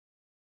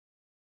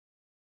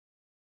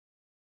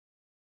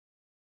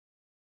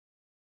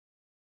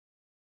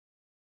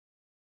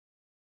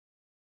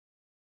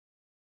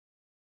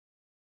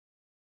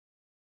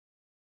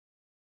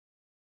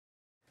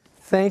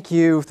Thank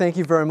you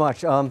very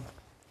much. You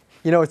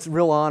know, it's a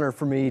real honor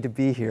for me to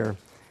be here.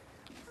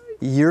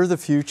 You're the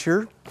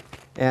future,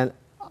 and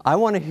I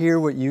want to hear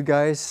what you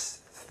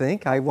guys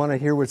think. I want to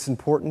hear what's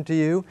important to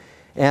you.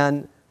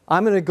 And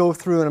I'm going to go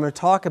through and I'm going to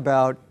talk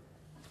about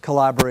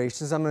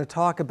collaborations. I'm going to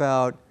talk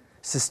about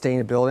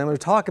sustainability. I'm going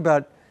to talk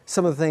about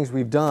some of the things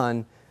we've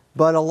done.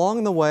 But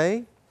along the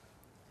way,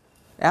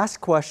 ask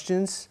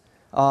questions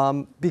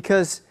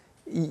because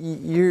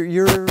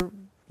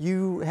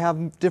you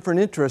have different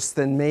interests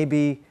than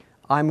maybe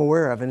I'm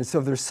aware of. And so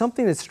if there's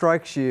something that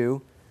strikes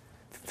you,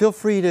 feel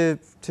free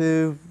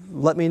to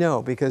let me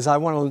know, because I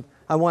want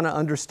to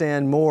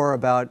understand more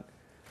about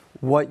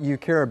what you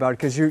care about,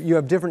 because you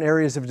have different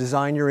areas of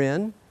design you're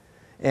in,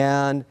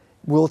 and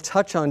we'll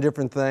touch on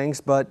different things,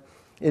 but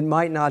it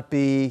might not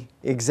be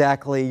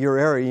exactly your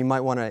area. You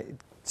might want to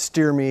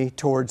steer me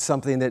towards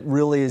something that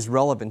really is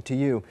relevant to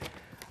you.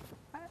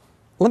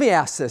 Let me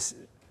ask this,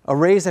 a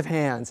raise of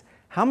hands.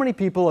 How many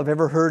people have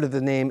ever heard of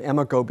the name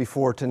Emeco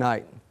before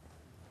tonight?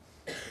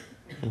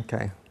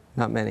 Okay,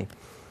 not many.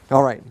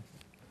 All right.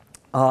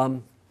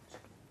 How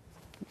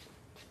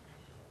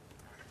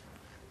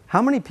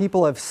many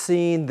people have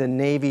seen the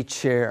Navy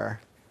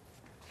chair?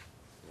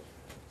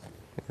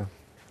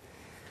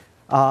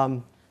 Yeah.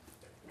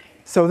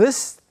 So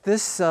this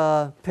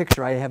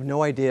picture, I have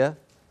no idea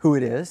who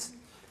it is.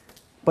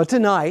 But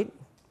tonight,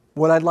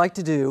 what I'd like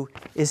to do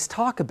is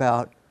talk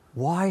about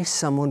why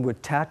someone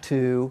would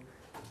tattoo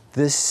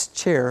this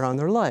chair on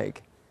their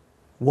leg.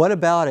 What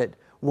about it?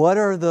 What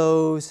are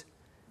those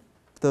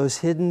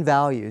hidden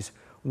values?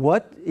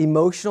 What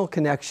emotional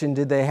connection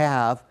did they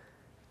have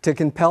to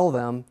compel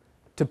them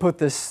to put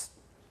this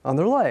on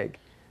their leg?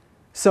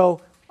 So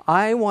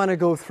I want to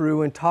go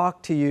through and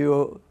talk to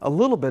you a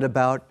little bit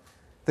about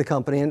the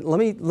company. And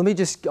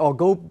I'll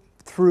go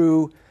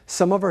through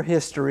some of our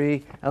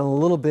history and a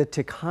little bit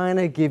to kind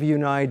of give you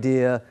an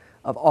idea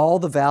of all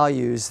the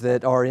values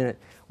that are in it.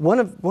 One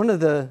of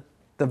the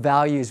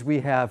values we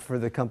have for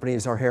the company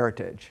is our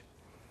heritage.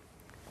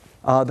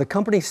 The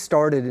company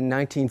started in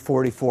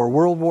 1944,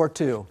 World War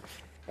II,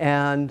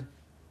 and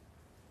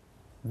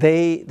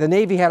the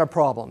Navy had a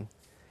problem.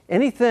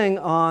 Anything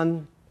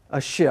on a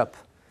ship,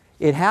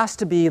 it has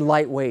to be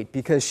lightweight,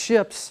 because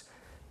ships,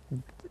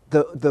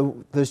 the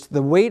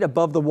weight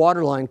above the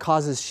waterline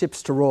causes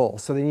ships to roll.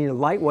 So they need a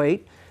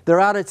lightweight. They're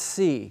out at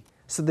sea,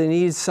 so they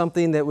needed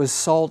something that was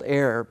salt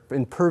air,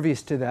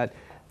 impervious to that.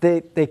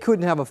 They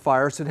couldn't have a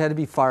fire, so it had to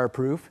be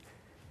fireproof.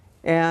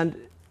 And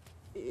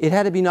it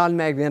had to be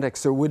non-magnetic,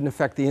 so it wouldn't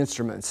affect the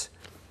instruments.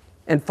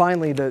 And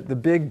finally, the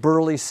big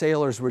burly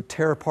sailors would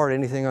tear apart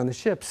anything on the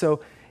ship. So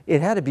it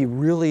had to be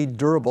really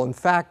durable. In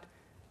fact,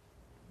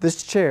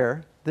 this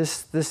chair,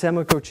 this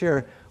Emeco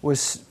chair,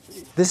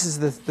 this is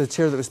the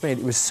chair that was made.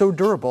 It was so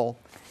durable,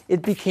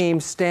 it became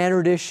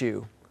standard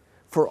issue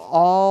for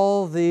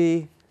all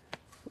the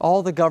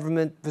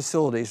government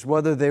facilities,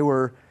 whether they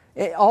were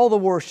all the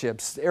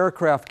warships,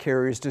 aircraft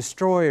carriers,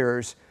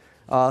 destroyers,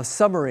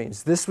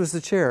 submarines. This was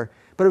the chair.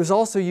 But it was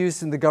also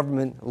used in the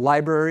government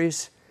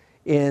libraries,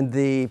 in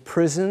the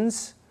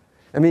prisons.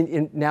 I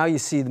mean, now you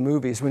see the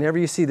movies. Whenever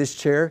you see this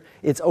chair,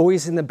 it's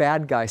always in the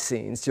bad guy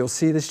scenes. You'll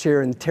see this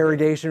chair in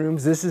interrogation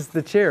rooms. This is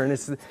the chair, and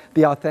it's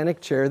the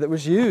authentic chair that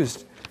was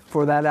used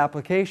for that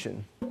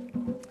application.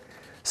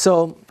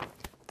 So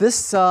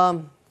this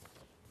company,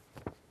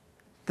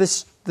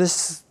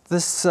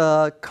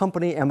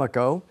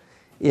 Emeco,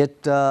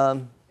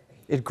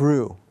 it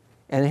grew,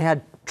 and it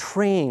had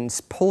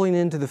trains pulling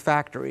into the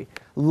factory,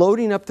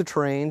 loading up the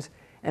trains,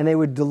 and they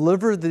would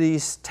deliver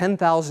these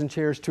 10,000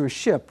 chairs to a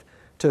ship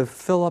to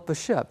fill up a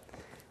ship.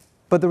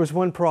 But there was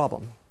one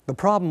problem. The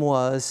problem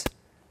was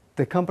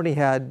the company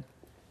had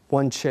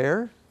one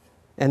chair,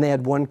 and they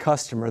had one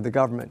customer, the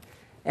government.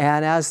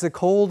 And as the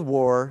Cold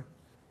War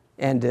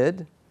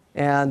ended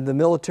and the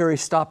military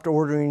stopped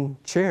ordering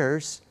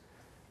chairs,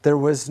 there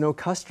was no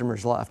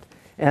customers left.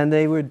 And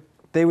they would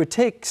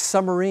take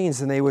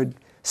submarines and they would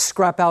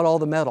scrap out all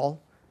the metal.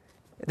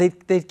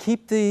 They'd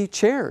keep the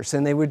chairs,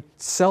 and they would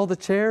sell the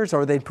chairs,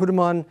 or they'd put them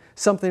on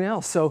something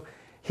else. So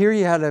here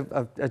you had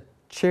a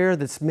chair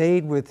that's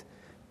made with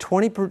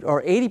 20%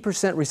 or 80%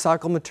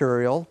 recycled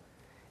material,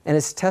 and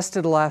it's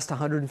tested to last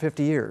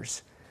 150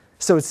 years.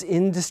 So it's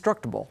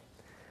indestructible.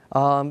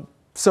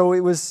 So it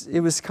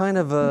was kind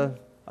of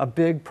a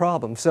big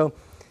problem. So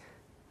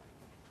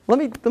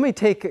let me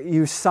take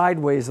you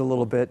sideways a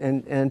little bit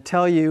and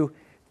tell you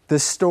the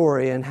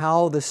story and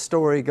how the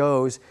story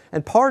goes.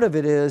 And part of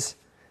it is,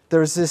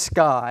 there's this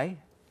guy,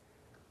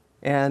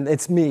 and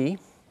it's me,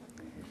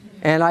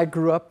 and I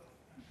grew up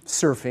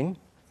surfing,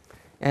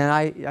 and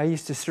I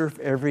used to surf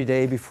every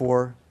day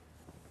before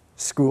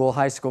school,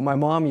 high school. My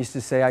mom used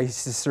to say I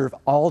used to surf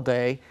all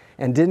day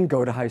and didn't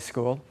go to high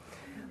school.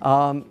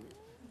 And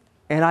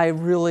I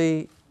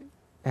really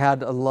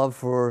had a love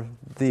for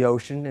the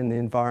ocean and the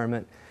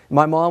environment.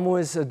 My mom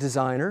was a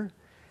designer,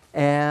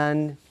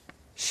 and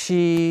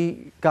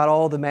she got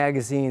all the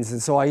magazines,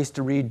 and so I used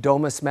to read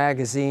Domus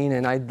magazine,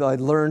 and I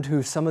learned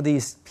who some of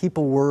these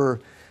people were,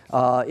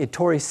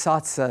 Ettore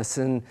Satsas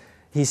and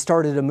he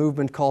started a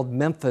movement called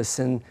Memphis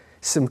and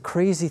some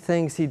crazy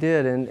things he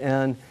did.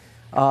 And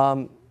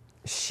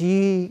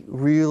she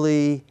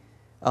really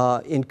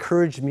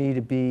encouraged me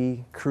to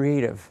be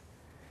creative.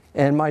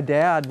 And my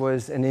dad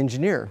was an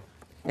engineer,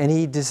 and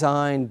he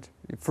designed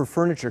for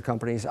furniture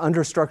companies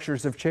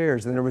understructures of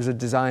chairs. And there was a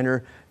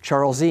designer,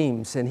 Charles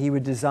Eames, and he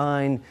would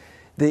design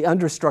the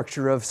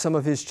understructure of some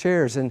of his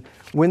chairs. And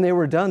when they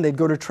were done, they'd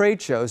go to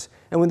trade shows.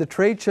 And when the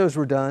trade shows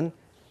were done,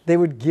 they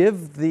would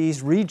give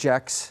these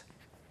rejects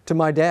to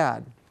my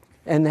dad.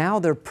 And now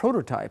they're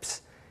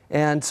prototypes.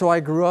 And so I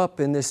grew up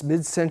in this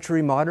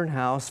mid-century modern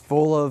house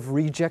full of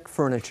reject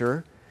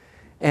furniture.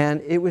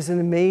 And it was an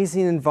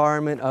amazing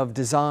environment of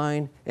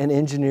design and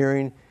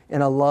engineering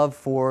and a love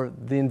for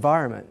the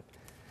environment.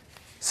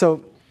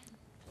 So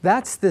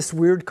that's this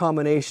weird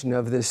combination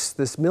of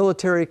this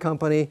military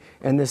company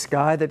and this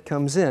guy that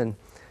comes in.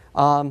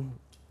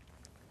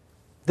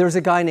 There's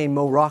a guy named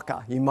Mo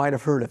Rocca. You might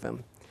have heard of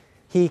him.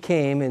 He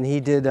came and he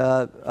did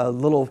a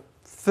little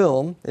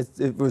film.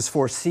 It was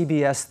for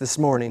CBS This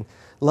Morning.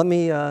 Let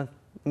me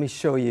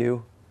show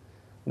you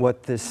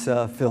what this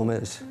film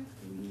is.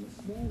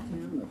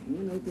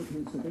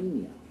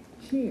 Pennsylvania.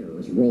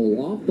 Chairs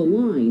roll off the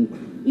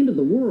line into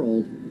the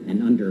world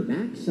and under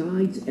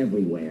backsides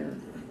everywhere.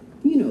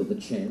 You know the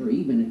chair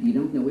even if you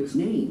don't know its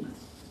name.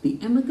 The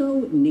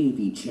Emeco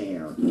Navy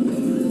chair.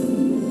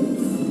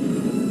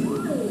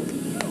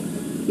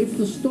 It's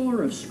the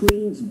star of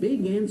screens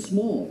big and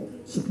small,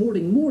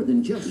 supporting more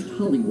than just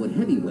Hollywood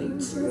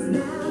heavyweights.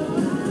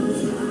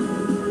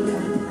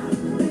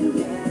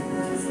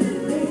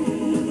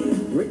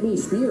 Britney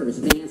Spears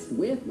danced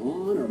with,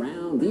 on,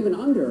 around, even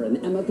under an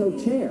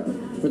Emeco chair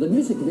for the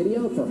music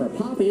video for her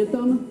pop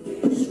anthem,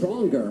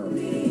 Stronger.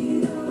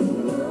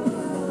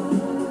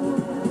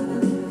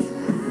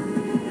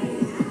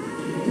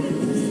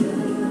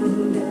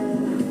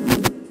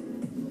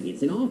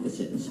 It's in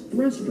offices,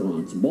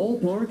 restaurants,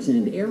 ballparks,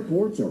 and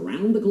airports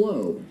around the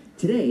globe.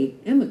 Today,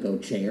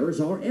 Emeco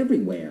chairs are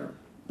everywhere,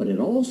 but it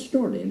all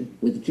started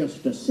with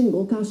just a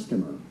single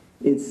customer.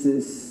 It's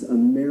this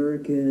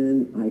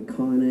American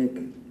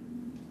iconic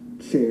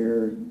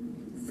chair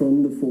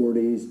from the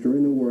 40s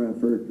during the war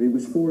effort. It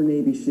was for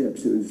Navy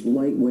ships. It was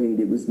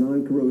lightweight. It was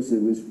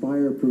non-corrosive. It was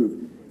fireproof.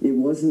 It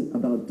wasn't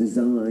about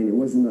design. It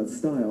wasn't about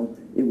style.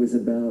 It was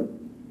about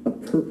a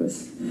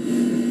purpose.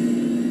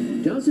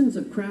 Dozens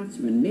of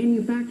craftsmen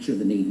manufacture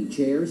the Navy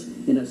chairs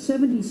in a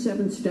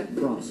 77-step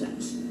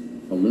process.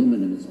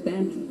 Aluminum is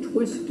bent,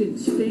 twisted,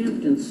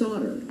 stamped, and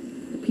soldered.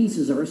 The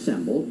pieces are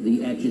assembled,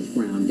 the edges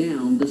ground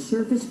down, the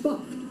surface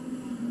buffed.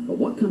 But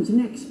what comes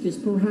next is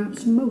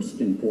perhaps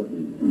most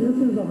important. This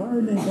is the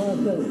hardening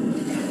process.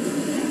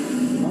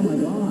 Oh my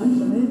gosh.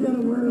 And he's got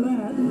to wear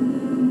that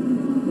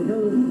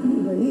because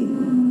of the heat.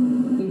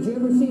 Did you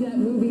ever see that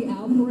movie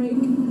Outbreak?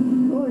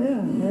 Oh,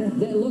 yeah.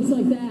 That looks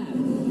like that.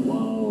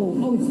 Whoa.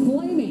 Oh, it's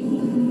flaming.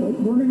 It's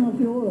burning off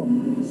the oil.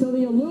 So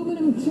the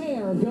aluminum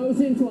chair goes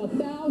into a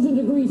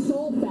 1,000-degree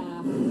salt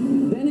bath,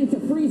 then into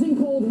freezing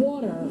cold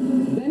water,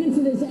 then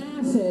into this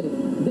acid,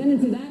 then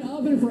into that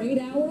oven for 8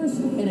 hours,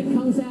 and it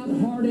comes out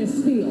hard as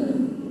steel.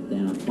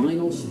 Then a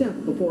final step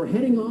before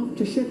heading off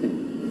to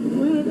shipping.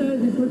 When it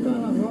does, he puts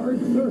on a hard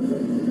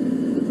surface.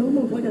 It's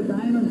almost like a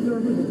diamond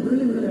surface. It's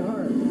really, really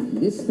hard.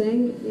 This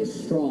thing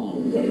is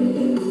strong.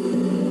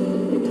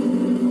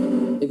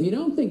 If you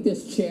don't think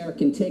this chair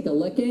can take a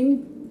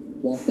licking,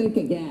 well, think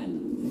again.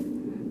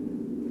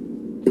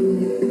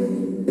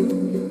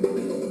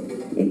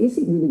 And is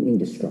it really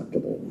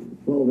indestructible?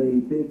 Well,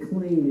 they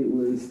claimed it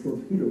was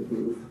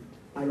torpedo-proof.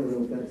 I don't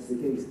know if that's the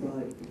case,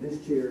 but this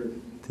chair...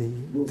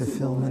 The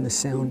film and the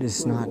sound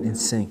is not in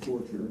sync.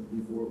 Before it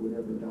would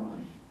ever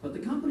die. But the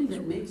company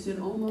that makes it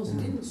almost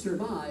didn't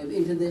survive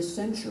into this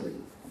century.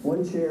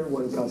 One chair,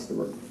 one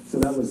customer. So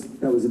that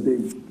was a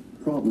big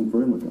problem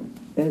for Emeco.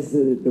 As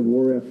the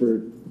war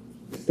effort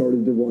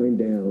started to wind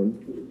down,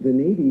 the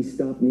Navy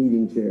stopped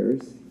needing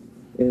chairs,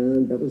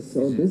 and that was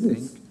our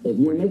business. If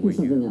you're making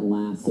something that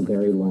lasts a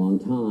very long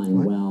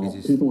time, well,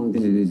 people aren't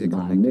going to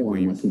buy more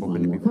unless you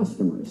find more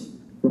customers.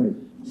 Right.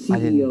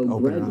 CEO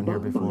Gregg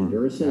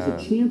Buchbinder says a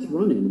chance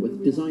run-in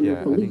with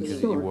designer Philippe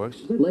Starck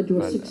led to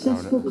a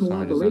successful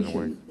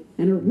collaboration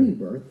and a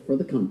rebirth for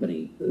the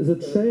company. The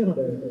chair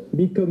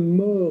become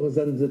more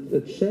than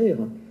the chair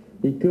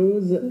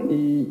because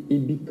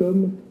it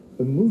become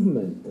a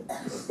movement.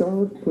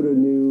 Starck put a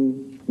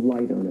new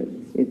light on it.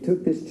 It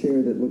took this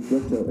chair that looked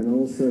retro, and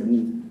all of a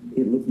sudden,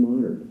 it looked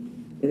modern.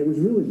 And it was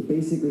really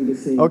basically the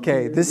same.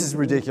 Okay, this is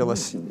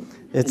ridiculous.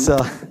 It's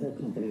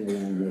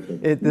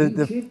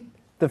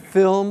the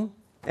film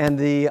and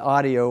the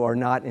audio are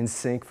not in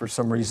sync for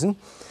some reason.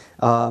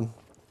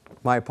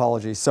 My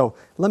apologies. So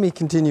let me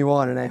continue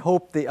on, and I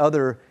hope the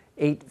other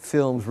 8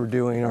 films we're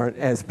doing aren't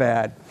as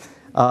bad.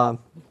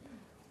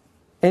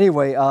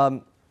 Anyway,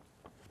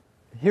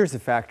 here's the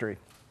factory.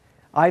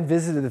 I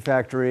visited the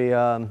factory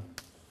in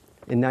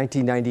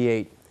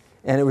 1998,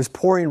 and it was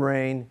pouring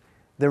rain.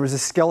 There was a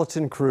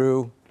skeleton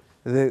crew.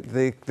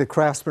 The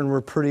craftsmen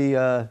were pretty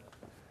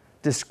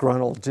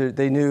disgruntled.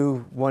 They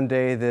knew one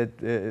day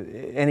that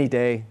any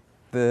day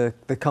the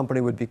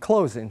company would be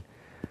closing.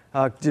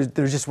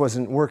 There just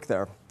wasn't work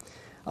there.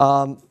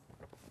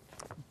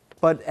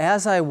 But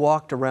as I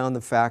walked around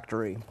the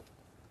factory,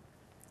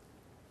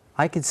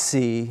 I could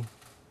see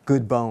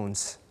good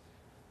bones.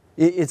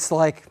 It's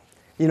like,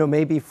 you know,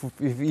 maybe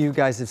if you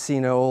guys have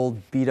seen an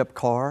old beat-up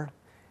car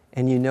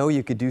and you know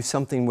you could do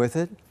something with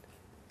it.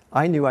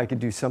 I knew I could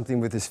do something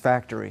with this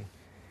factory.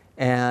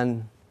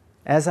 And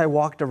as I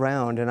walked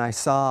around and I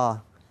saw,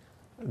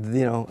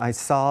 you know, I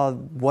saw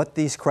what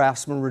these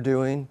craftsmen were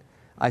doing,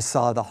 I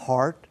saw the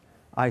heart,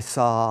 I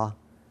saw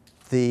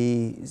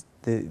the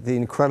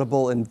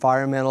incredible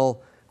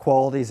environmental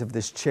qualities of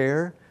this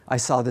chair. I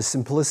saw the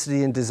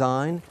simplicity in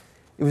design.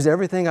 It was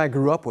everything I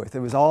grew up with. It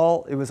was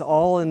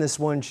all in this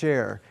one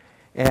chair.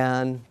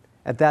 And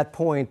at that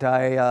point,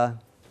 I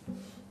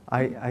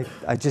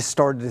just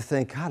started to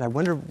think, God, I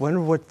wonder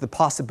what the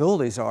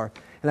possibilities are.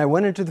 And I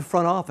went into the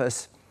front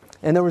office,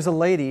 and there was a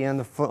lady on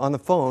the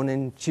phone,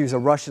 and she was a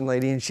Russian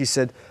lady, and she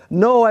said,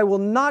 "No, I will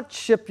not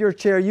ship your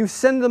chair. You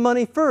send the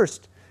money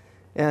first."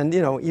 And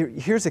you know,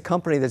 here's a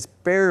company that's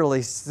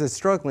barely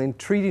struggling,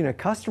 treating a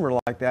customer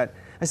like that.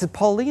 I said,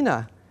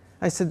 "Paulina,"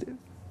 I said,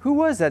 "who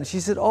was that?" And she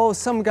said, "Oh,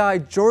 some guy,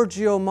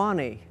 Giorgio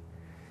Mani."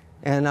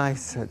 And I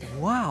said,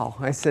 "Wow."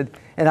 I said,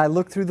 and I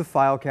looked through the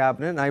file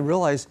cabinet and I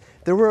realized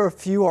there were a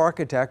few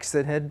architects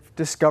that had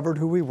discovered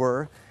who we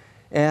were.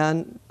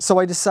 And so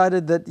I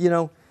decided that, you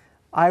know,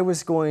 I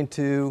was going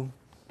to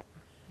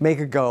make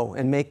a go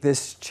and make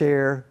this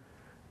chair,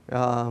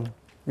 you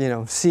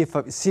know, see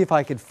if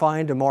I could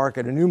find a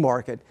market, a new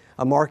market,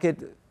 a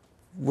market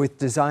with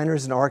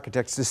designers and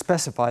architects to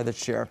specify the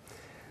chair.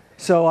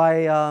 So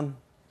I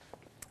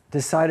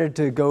decided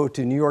to go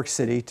to New York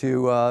City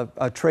to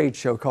a trade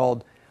show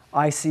called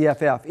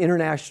ICFF,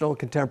 International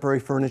Contemporary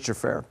Furniture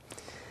Fair.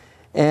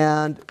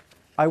 And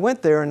I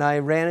went there and I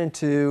ran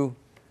into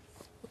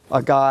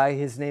a guy,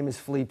 his name is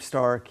Philippe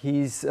Starck.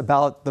 He's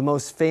about the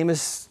most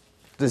famous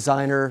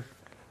designer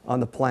on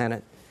the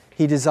planet.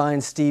 He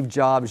designs Steve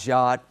Jobs'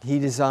 yacht, he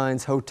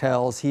designs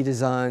hotels, he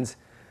designs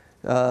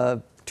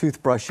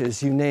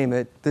toothbrushes, you name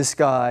it. This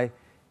guy,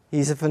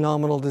 he's a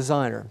phenomenal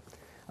designer.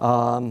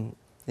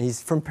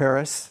 He's from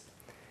Paris,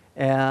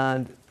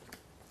 and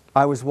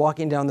I was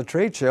walking down the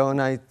trade show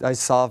and I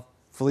saw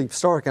Philippe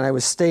Starck, and I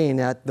was staying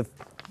at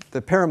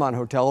the Paramount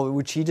Hotel,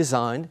 which he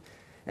designed,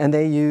 and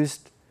he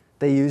used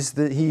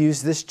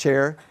this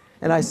chair.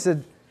 And I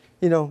said,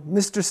 you know,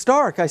 "Mr.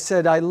 Starck," I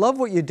said, "I love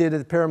what you did at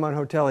the Paramount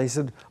Hotel." He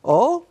said,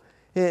 "Oh?"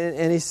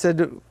 And he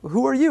said,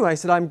 "Who are you?" I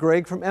said, "I'm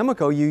Gregg from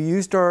Emeco. You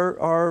used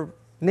our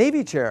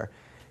Navy chair."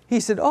 He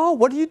said, "Oh,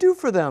 what do you do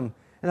for them?"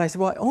 And I said,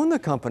 "Well, I own the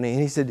company."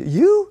 And he said,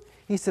 "You?"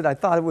 He said, "I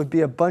thought it would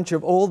be a bunch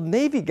of old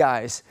Navy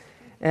guys."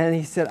 And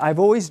he said, "I've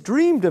always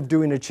dreamed of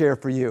doing a chair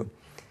for you."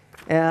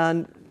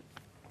 And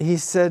he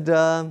said,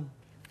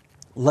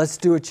 "Let's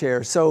do a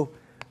chair." So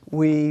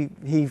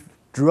he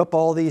drew up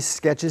all these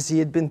sketches he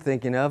had been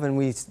thinking of, and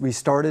we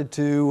started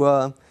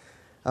to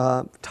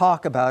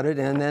talk about it,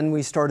 and then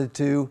we started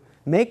to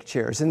make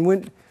chairs.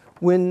 And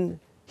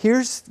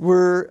here's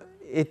where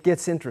it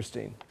gets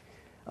interesting.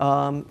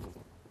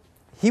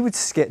 He would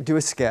do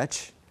a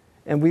sketch,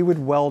 and we would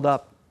weld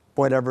up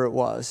whatever it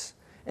was.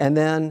 And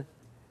then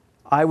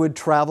I would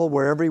travel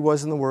wherever he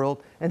was in the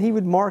world, and he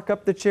would mark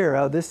up the chair.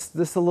 Oh, this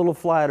a little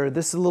flatter,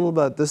 this a little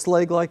bit, this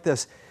leg like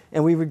this.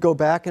 And we would go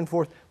back and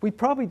forth. We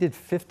probably did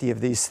 50 of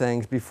these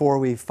things before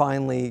we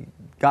finally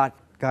got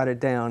it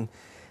down.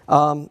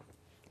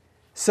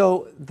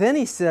 So then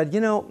he said,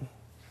 "You know,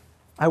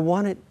 I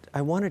want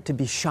it to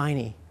be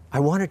shiny. I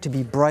want it to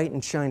be bright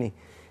and shiny."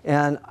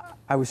 And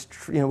I was,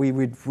 you know, we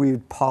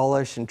would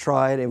polish and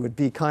try it. It would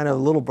be kind of a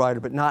little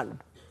brighter, but not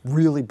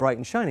really bright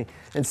and shiny.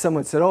 And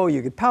someone said, "Oh,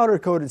 you could powder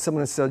coat it."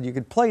 Someone said you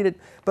could plate it.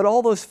 But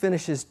all those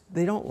finishes,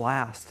 they don't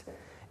last.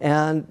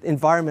 And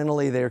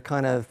environmentally, they're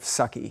kind of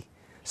sucky.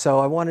 So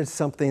I wanted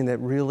something that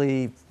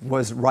really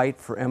was right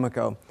for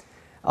Emeco.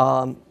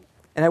 And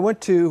I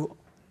went to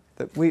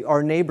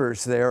our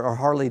neighbors there are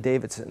Harley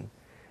Davidson.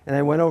 And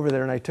I went over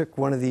there and I took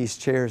one of these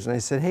chairs and I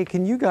said, "Hey,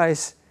 can you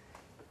guys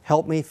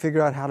help me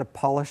figure out how to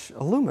polish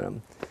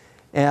aluminum?"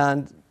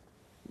 And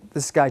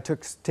this guy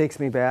takes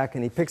me back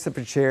and he picks up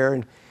a chair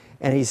and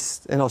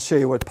I'll show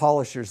you what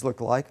polishers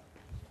look like.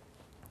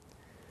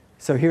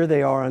 So here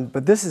they are,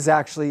 but this is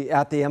actually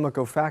at the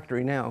Emeco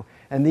factory now.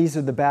 And these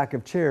are the back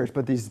of chairs,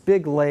 but these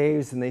big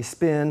lathes and they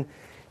spin.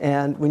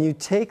 And when you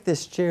take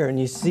this chair and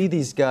you see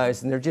these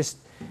guys and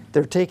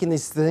they're taking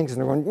these things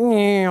and they're going,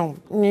 "Meow,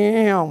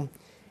 meow."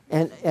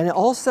 And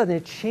all of a sudden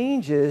it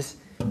changes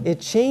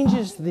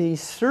the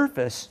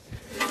surface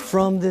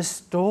from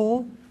this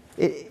dull.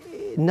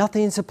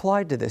 Nothing's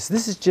applied to this.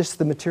 This is just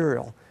the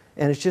material.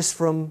 And it's just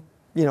from,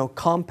 you know,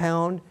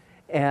 compound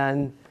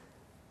and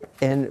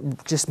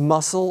just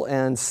muscle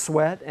and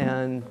sweat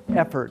and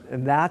effort.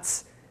 And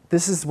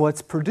this is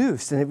what's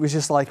produced. And it was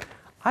just like,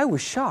 I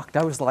was shocked.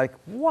 I was like,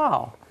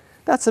 wow,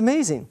 that's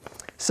amazing.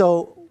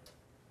 So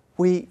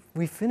we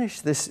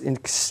finished this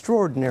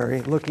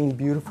extraordinary looking,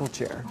 beautiful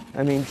chair.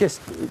 I mean, just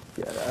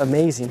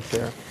amazing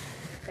chair.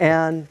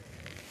 And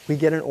we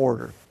get an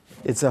order.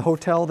 It's a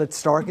hotel that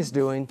Starck is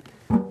doing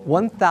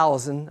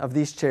 1,000 of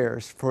these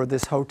chairs for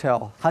this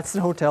hotel,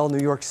 Hudson Hotel,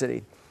 New York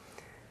City.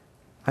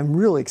 I'm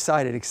really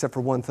excited except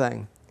for one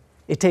thing.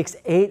 It takes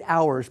 8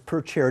 hours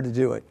per chair to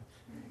do it.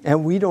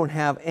 And we don't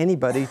have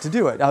anybody to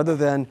do it other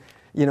than,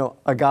 you know,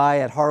 a guy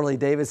at Harley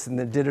Davidson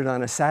that did it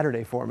on a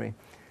Saturday for me.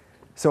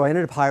 So I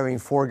ended up hiring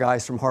 4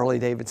 guys from Harley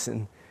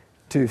Davidson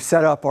to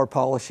set up our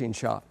polishing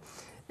shop.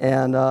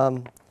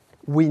 And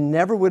we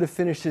never would have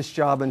finished this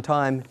job in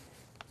time.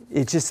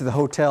 It's just the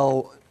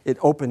hotel, it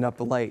opened up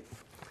late.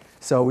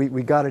 So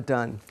we got it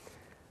done.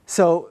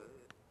 So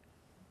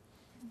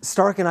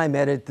Starck and I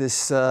met at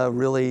this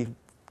really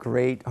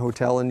great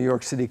hotel in New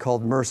York City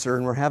called Mercer,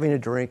 and we're having a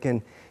drink,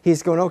 and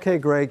he's going, okay,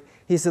 Gregg.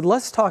 He said,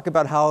 let's talk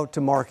about how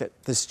to market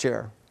this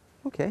chair.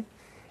 Okay.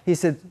 He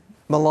said,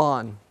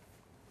 Milan.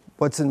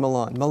 What's in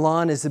Milan?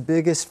 Milan is the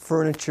biggest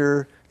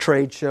furniture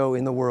trade show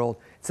in the world.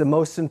 It's the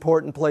most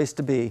important place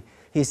to be.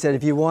 He said,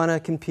 if you want to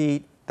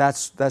compete,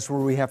 that's where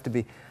we have to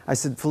be. I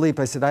said,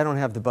 Philippe, I said, I don't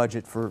have the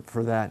budget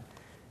for that.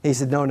 He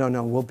said, no,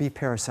 we'll be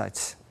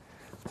parasites.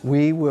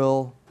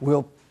 We'll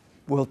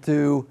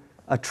do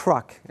a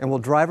truck, and we'll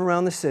drive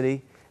around the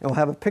city, and we'll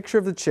have a picture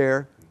of the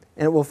chair,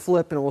 and it will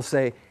flip, and it will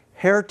say,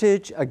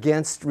 Heritage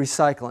against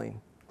recycling.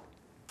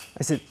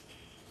 I said,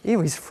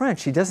 he's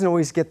French. He doesn't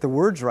always get the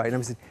words right.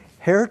 I said,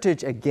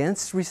 Heritage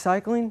against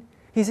recycling?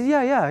 He said,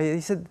 yeah.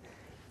 He said,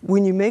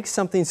 when you make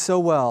something so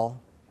well,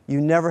 you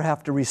never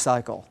have to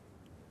recycle.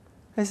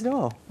 I said,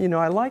 oh,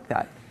 I like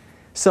that.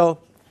 So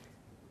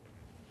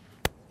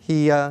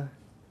we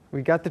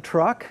got the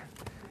truck,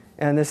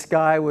 and this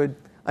guy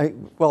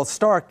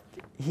Starck,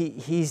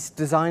 he's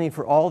designing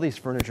for all these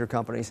furniture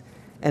companies,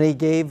 and he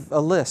gave a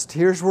list.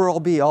 Here's where I'll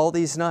be all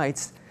these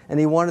nights, and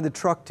he wanted the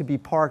truck to be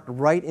parked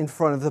right in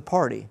front of the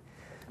party.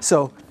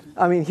 So,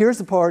 here's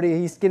the party.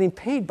 He's getting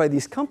paid by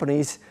these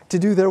companies to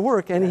do their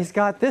work, and he's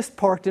got this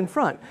parked in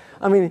front.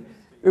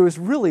 It was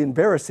really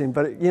embarrassing,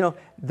 but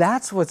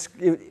that's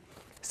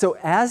so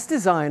as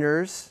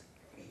designers,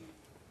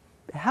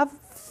 have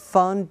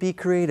fun, be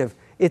creative.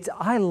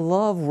 I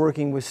love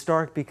working with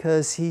Starck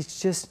because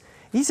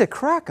he's a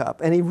crack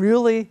up, and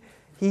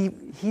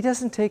he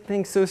doesn't take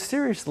things so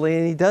seriously,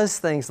 and he does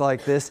things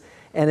like this,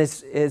 and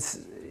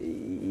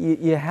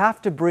you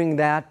have to bring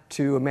that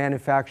to a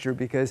manufacturer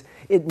because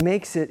it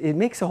makes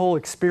the whole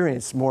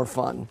experience more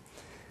fun.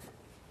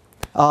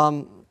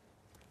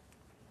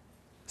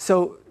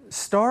 So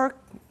Starck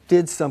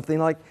did something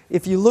like,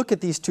 if you look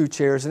at these 2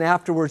 chairs and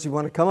afterwards you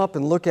want to come up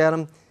and look at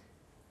them,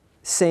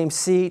 same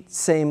seat,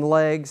 same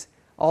legs.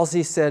 All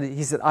he said,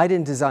 I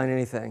didn't design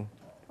anything.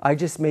 I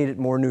just made it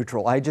more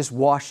neutral. I just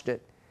washed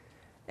it.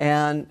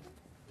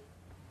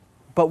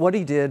 But what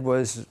he did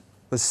was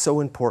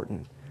so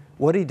important.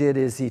 What he did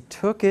is he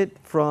took a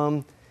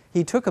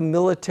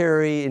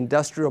military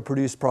industrial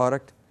produced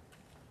product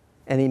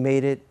and he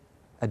made it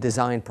a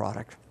design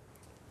product.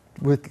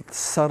 With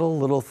subtle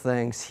little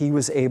things, he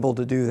was able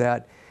to do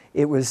that.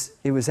 It was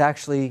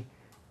actually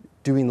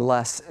doing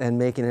less and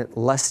making it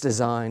less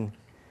design.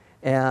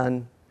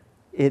 And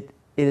it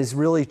has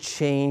really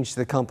changed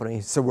the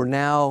company. So we're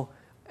now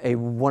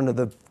one of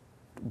the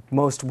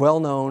most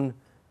well-known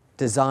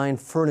design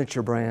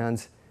furniture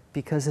brands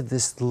because of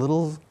this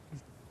little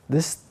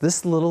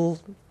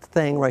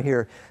thing right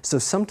here. So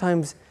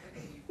sometimes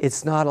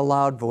it's not a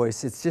loud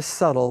voice, it's just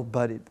subtle,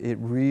 but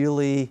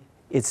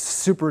it's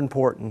super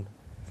important.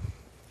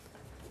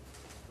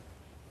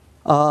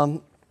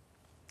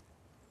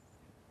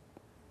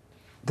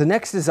 The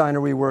next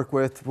designer we worked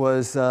with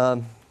was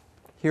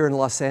here in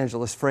Los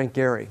Angeles, Frank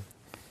Gehry.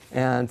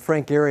 And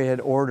Frank Gehry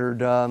had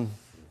ordered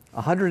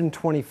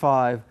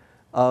 125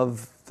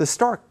 of the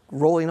Starck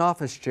rolling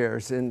office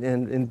chairs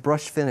in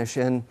brush finish.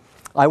 And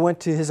I went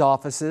to his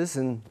offices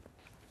and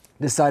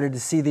decided to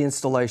see the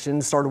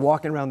installation, started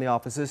walking around the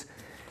offices,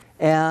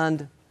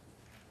 and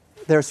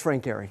there's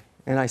Frank Gehry.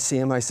 And I see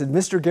him, I said,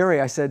 Mr.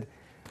 Gehry, I said,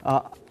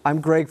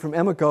 I'm Gregg from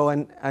Emeco,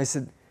 and I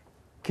said,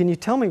 can you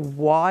tell me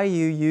why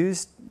you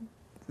used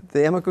the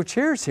Emeco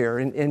chairs here?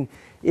 And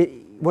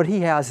what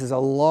he has is a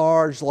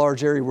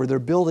large area where they're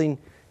building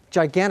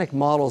gigantic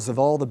models of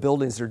all the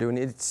buildings they're doing.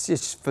 It's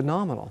just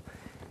phenomenal.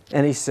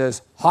 And he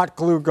says, hot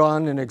glue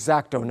gun and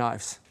X-Acto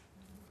knives.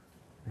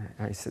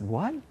 And I said,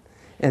 what?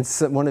 And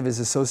so one of his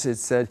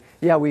associates said,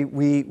 yeah,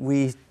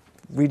 we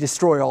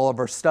destroy all of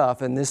our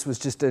stuff, and this was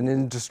just an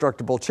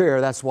indestructible chair.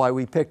 That's why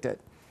we picked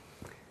it.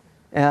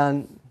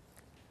 And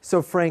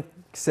so Frank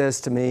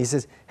says to me, he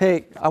says,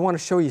 hey, I want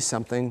to show you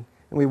something.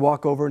 And we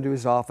walk over into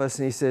his office,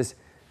 and he says,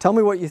 tell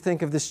me what you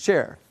think of this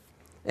chair.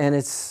 And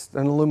it's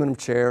an aluminum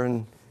chair,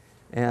 and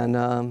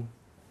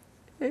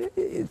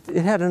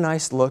it had a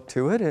nice look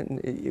to it, and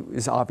it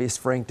was obvious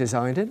Frank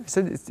designed it. I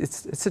said,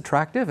 it's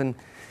attractive, and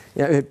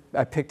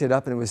I picked it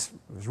up, and it was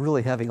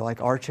really heavy,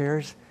 like our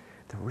chairs.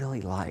 They're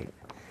really light.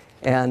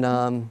 And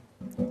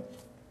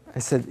I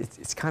said,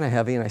 it's kind of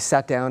heavy, and I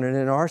sat down, and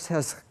then ours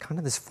has kind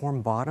of this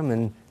form bottom,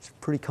 and it's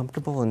pretty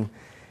comfortable, and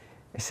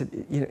I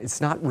said,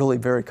 it's not really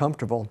very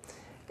comfortable.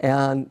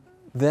 And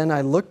then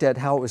I looked at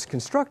how it was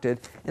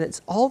constructed, and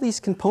it's all these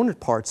component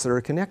parts that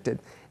are connected.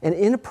 And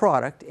in a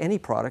product, any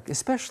product,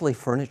 especially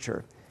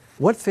furniture,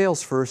 what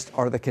fails first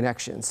are the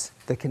connections.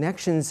 The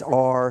connections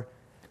are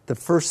the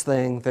first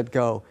thing that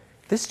go.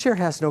 This chair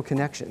has no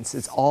connections.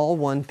 It's all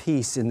one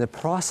piece in the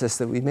process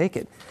that we make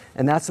it.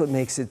 And that's what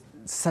makes it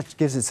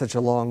gives it such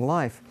a long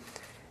life.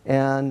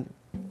 And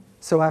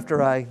so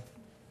after I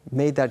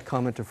made that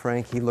comment to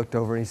Frank, he looked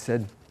over and he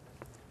said,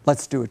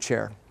 let's do a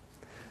chair.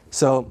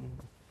 So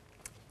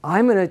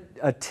I'm going to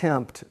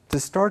attempt to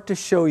start to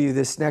show you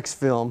this next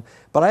film,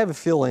 but I have a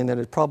feeling that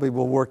it probably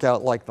will work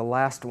out like the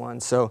last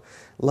one. So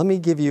let me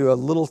give you a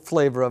little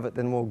flavor of it,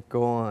 then we'll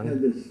go on. I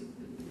had this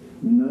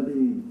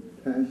nutty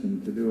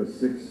passion to do a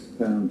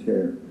 6-pound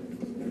chair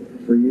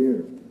for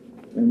years,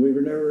 and we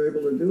were never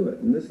able to do it,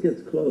 and this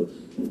gets close.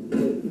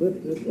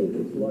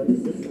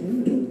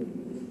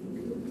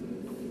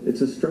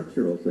 It's a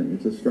structural thing.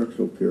 It's a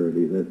structural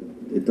purity that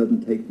it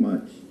doesn't take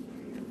much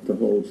to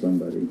hold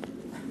somebody.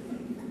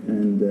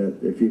 And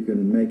if you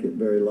can make it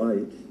very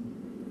light,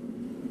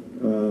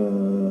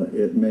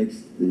 it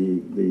makes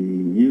the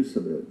use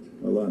of it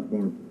a lot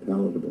more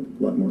palatable,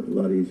 a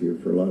lot easier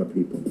for a lot of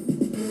people.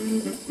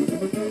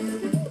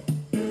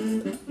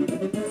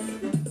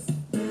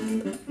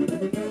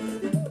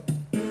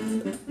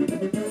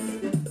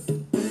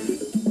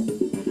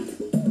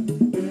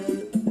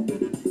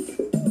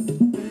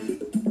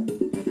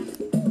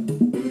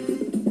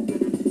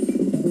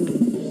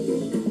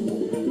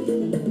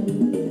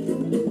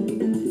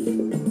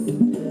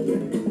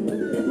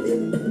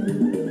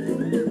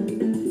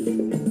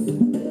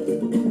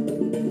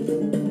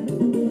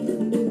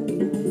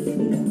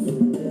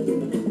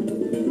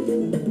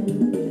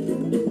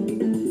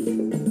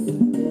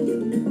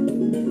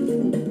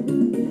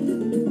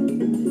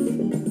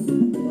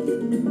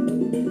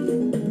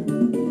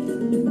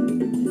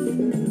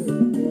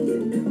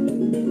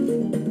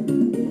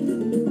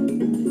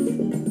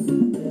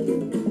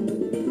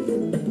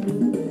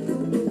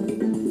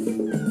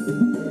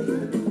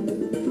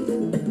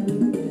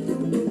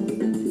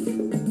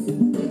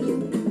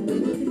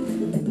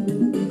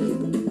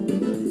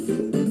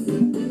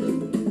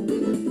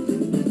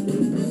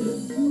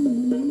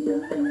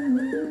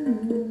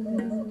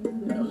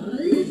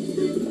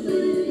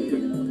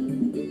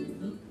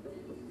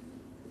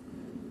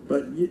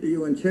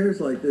 When chairs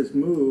like this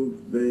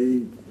move,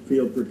 they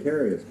feel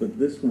precarious, but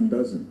this one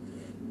doesn't.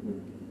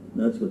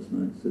 That's what's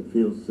nice. It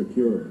feels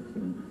secure. So.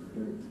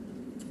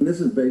 And this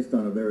is based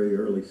on a very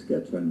early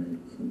sketch I made.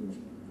 So.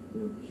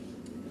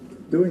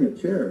 Doing a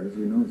chair, as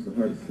you know, is the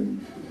hardest thing.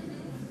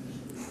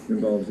 It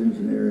involves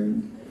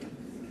engineering.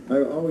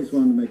 I always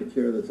wanted to make a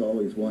chair that's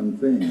always one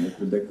thing, like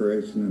the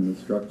decoration and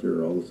the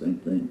structure are all the same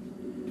thing.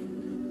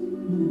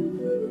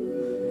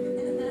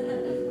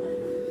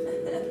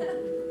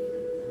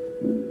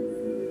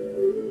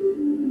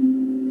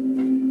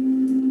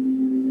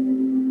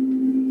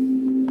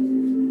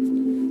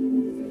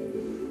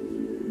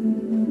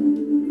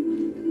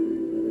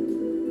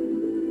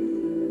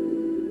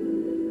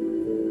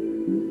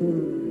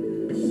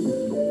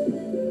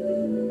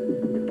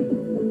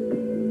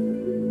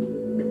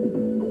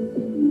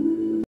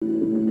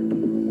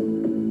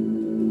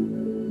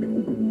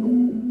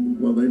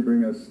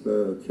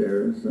 The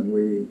chairs, and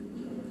we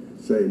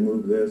say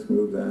move this,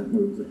 move that,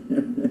 move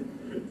that.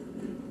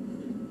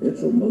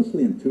 It's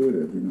mostly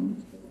intuitive, you know.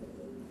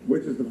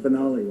 Which is the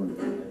finale one?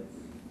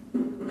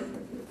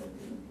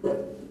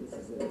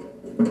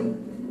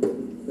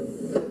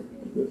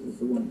 This is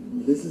the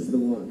one. This is the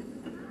one.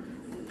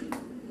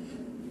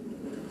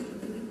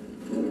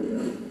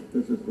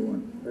 This is the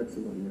one. That's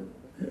the one,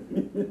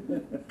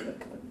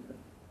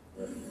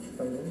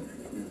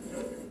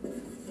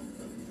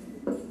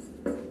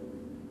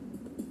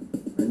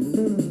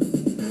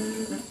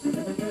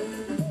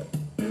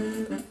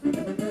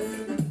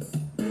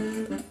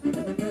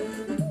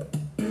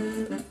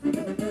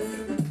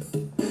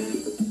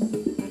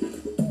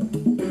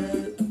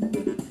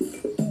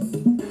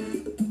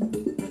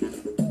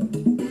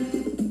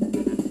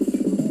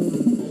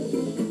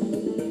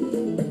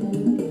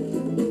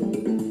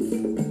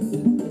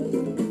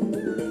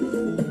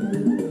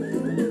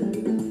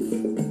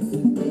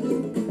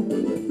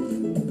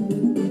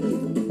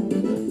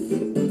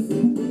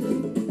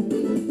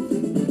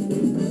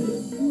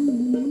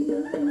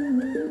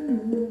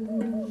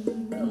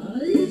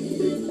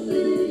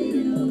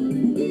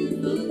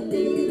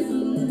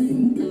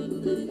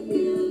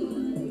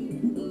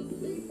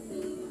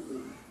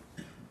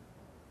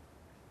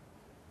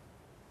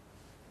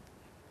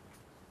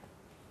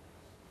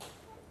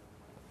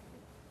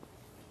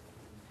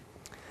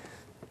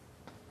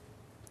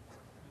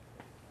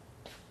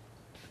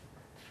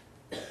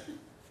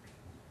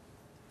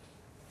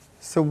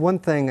 So one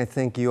thing I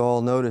think you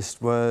all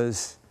noticed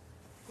was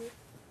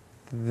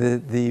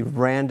the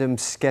random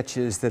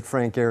sketches that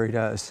Frank Gehry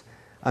does.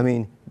 I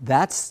mean,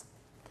 that's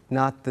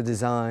not the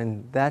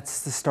design,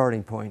 that's the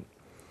starting point.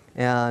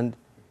 And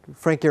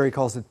Frank Gehry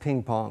calls it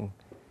ping pong.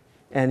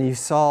 And you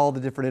saw all the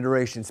different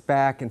iterations,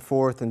 back and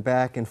forth and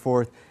back and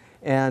forth.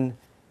 And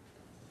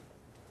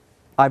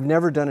I've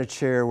never done a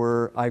chair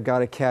where I've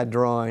got a CAD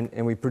drawing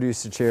and we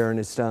produce a chair and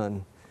it's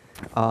done.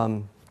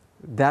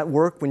 That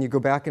work, when you go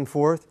back and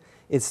forth,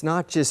 it's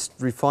not just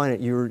refine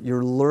it,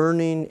 you're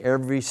learning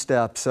every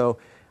step. So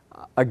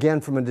again,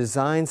 from a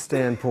design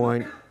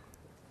standpoint,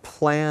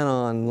 plan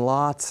on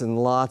lots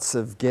and lots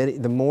of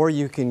the more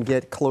you can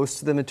get close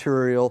to the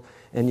material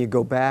and you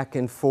go back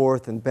and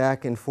forth,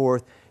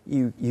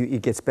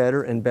 it gets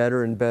better and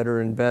better and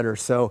better and better.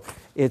 So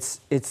it's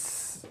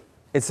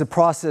a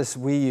process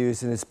we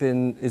use, and it's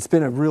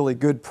been a really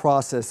good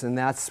process, and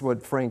that's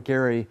what Frank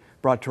Gehry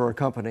brought to our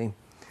company.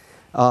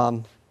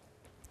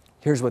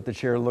 Here's what the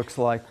chair looks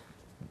like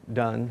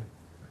done.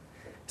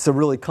 It's a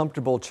really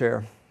comfortable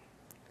chair.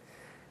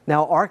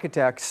 Now,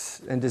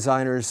 architects and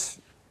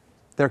designers,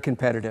 they're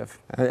competitive,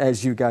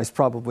 as you guys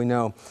probably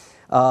know.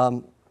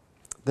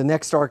 The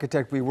next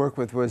architect we worked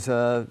with was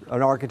an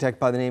architect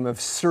by the name of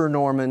Sir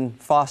Norman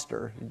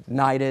Foster,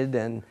 knighted,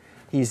 and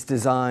he's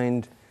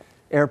designed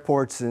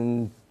airports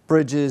and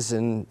bridges,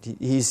 and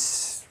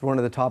he's one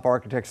of the top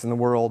architects in the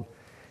world.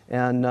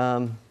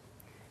 And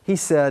he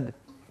said,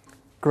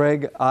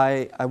 Greg,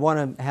 I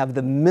want to have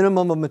the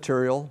minimum of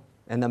material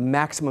and the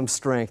maximum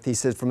strength. He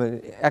said from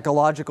an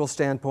ecological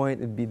standpoint,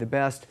 it'd be the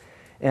best.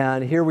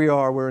 And here we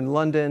are, we're in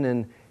London,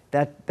 and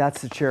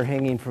that's the chair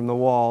hanging from the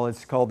wall.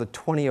 It's called the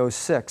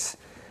 2006.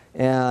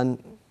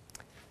 And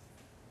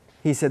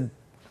he said,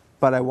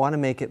 but I want to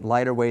make it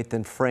lighter weight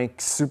than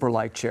Frank's super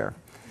light chair.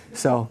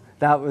 So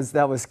that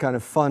was kind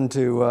of fun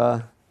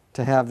to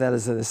have that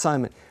as an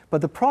assignment.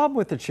 But the problem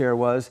with the chair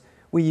was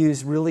we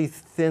used really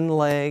thin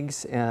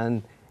legs,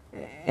 and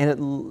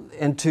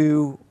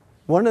to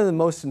one of the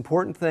most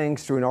important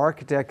things to an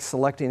architect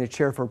selecting a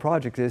chair for a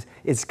project is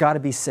it's got to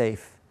be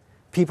safe.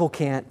 People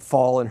can't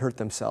fall and hurt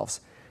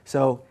themselves.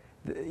 So,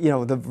 you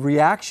know, the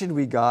reaction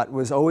we got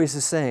was always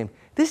the same.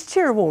 This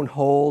chair won't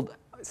hold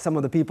some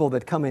of the people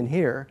that come in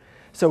here.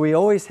 So we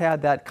always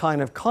had that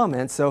kind of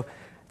comment. So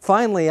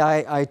finally,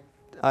 I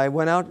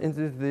went out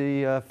into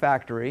the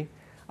factory.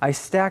 I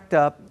stacked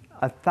up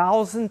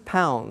 1,000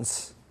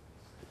 pounds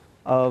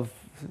of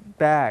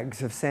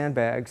bags, of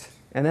sandbags,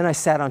 and then I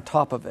sat on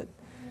top of it.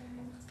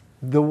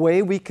 The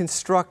way we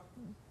construct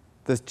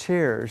the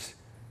chairs,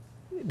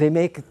 it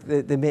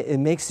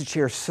makes the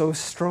chair so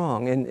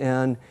strong,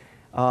 and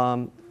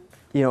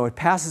you know, it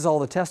passes all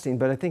the testing,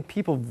 but I think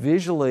people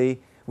visually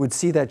would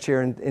see that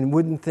chair and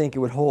wouldn't think it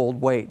would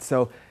hold weight.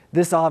 So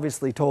this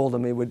obviously told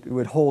them it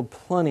would hold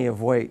plenty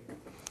of weight.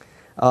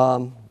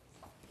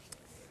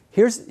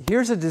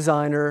 Here's a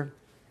designer,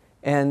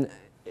 and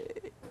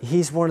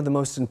he's one of the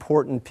most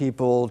important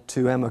people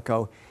to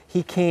Emeco.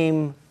 He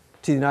came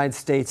to the United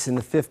States in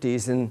the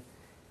 50s,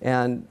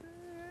 and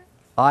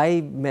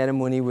I met him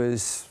when he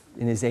was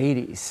in his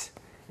 80s.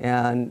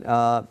 And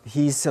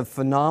he's a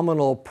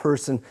phenomenal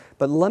person.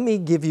 But let me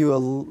give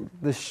you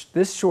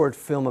this short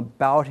film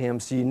about him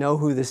so you know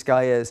who this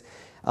guy is.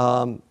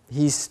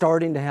 He's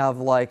starting to have,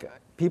 like,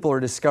 people are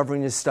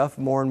discovering his stuff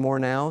more and more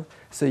now.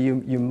 So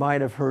you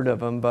might have heard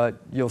of him,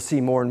 but you'll see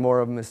more and more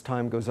of him as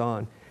time goes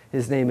on.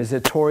 His name is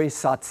Ettore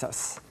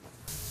Sottsass.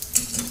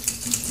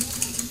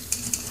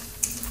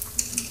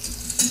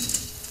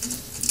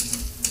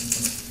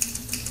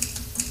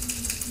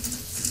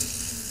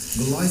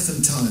 The life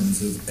and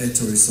times of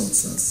Ettore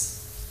Sottsass.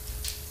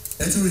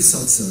 Ettore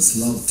Sottsass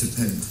loved to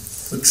paint,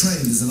 but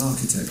trained as an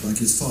architect like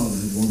his father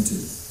had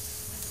wanted.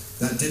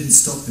 That didn't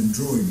stop him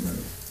drawing,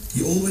 though.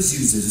 He always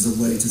used it as a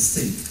way to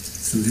think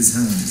through his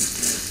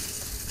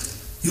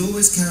hands. He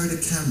always carried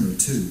a camera,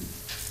 too,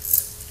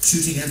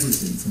 shooting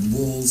everything from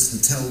walls,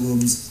 hotel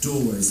rooms,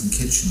 doorways and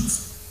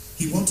kitchens.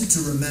 He wanted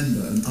to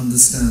remember and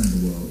understand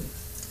the world.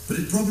 But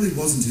it probably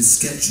wasn't his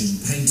sketching,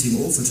 painting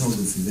or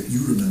photography that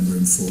you remember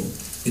him for.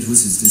 It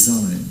was his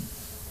design.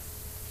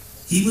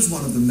 He was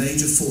one of the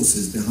major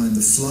forces behind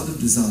the flood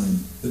of design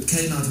that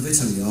came out of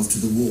Italy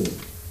after the war.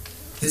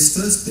 His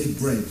first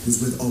big break was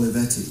with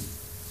Olivetti.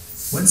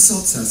 When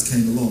Sottsass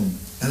came along,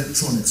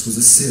 electronics was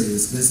a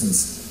serious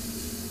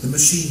business. The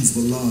machines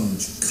were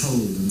large,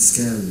 cold and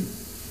scary.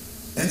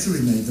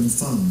 Ettore made them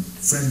fun,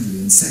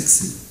 friendly and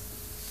sexy.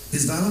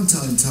 His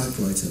Valentine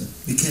typewriter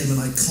became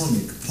an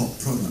iconic pop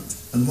product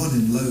and won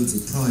him loads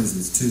of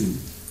prizes too.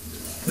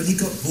 But he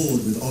got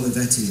bored with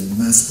Olivetti and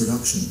mass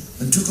production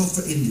and took off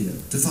for India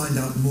to find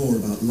out more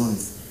about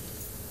life.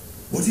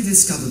 What he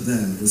discovered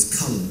there was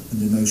colour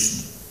and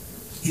emotion.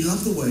 He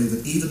loved the way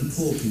that even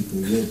poor people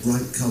wore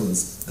bright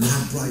colours and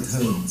had bright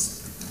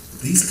homes.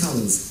 These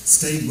colours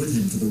stayed with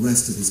him for the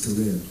rest of his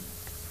career.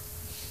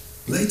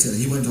 Later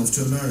he went off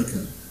to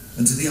America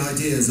and to the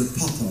ideas of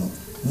pop art,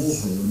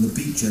 Warhol and the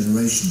Beat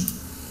Generation.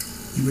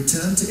 He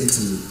returned to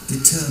Italy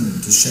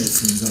determined to shake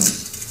things up.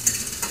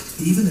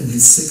 Even in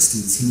his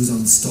 60s, he was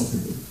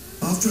unstoppable.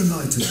 After a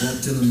night of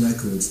Bob Dylan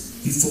records,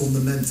 he formed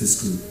the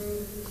Memphis Group.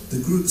 The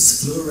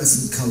group's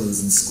fluorescent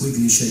colours and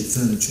squiggly-shaped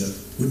furniture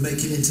would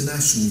make him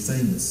internationally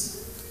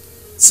famous.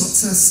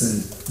 Sottsass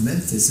said,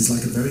 Memphis is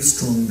like a very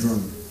strong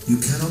drug.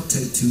 You cannot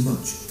take too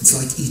much. It's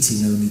like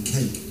eating only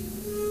cake.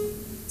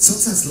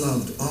 Sottsass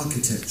loved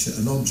architecture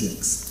and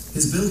objects.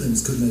 His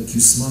buildings could make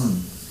you smile.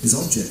 His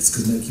objects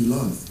could make you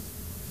laugh.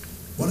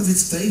 One of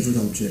his favourite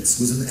objects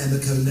was an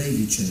Emeco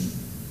Navy chair.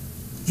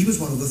 He was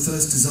one of the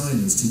first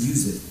designers to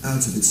use it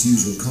out of its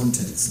usual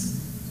context.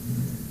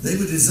 They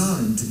were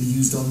designed to be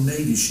used on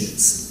Navy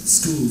ships,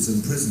 schools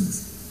and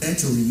prisons.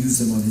 Ettore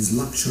used them on his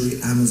luxury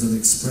Amazon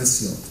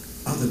Express yacht.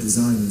 Other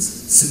designers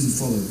soon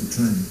followed the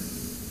trend.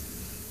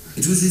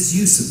 It was his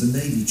use of the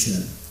Navy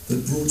chair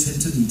that brought him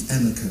to meet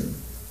Emeco.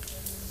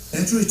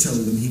 Ettore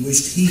told them he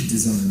wished he'd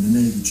designed the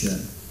Navy chair.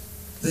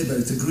 They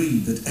both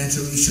agreed that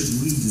Ettore should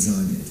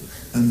redesign it,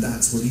 and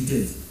that's what he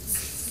did.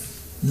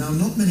 Now,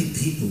 not many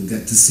people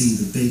get to see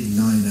the big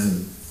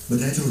 9-0,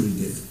 but Ettore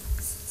did.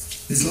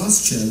 His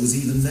last chair was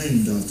even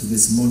named after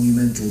this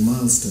monumental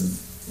milestone.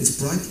 Its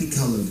brightly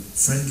coloured,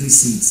 friendly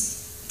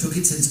seats took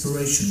its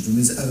inspiration from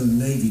his own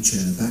Navy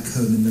chair back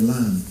home in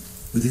Milan,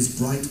 with his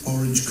bright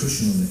orange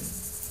cushion on it.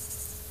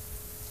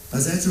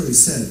 As Ettore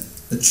said,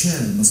 a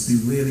chair must be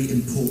really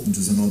important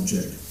as an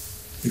object,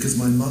 because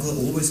my mother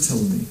always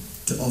told me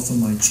to offer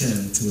my chair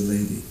to a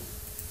lady.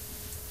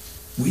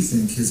 We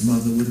think his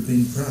mother would have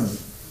been proud.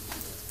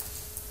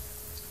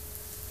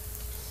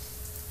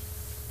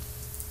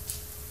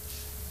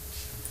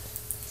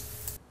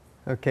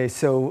 Okay,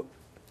 so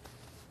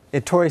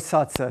Ettore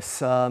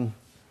Sottsass,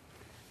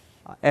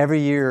 every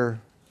year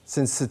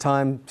since the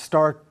time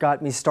Starck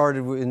got me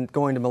started in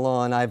going to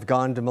Milan, I've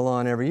gone to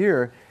Milan every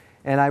year,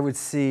 and I would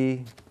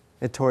see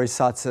Ettore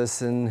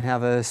Sottsass and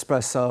have an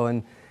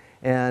espresso,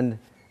 and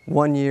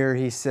one year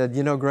he said,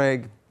 you know,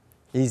 Greg,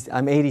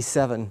 I'm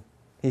 87.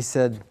 He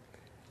said,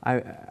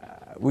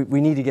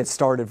 we need to get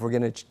started if we're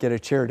going to get a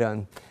chair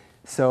done.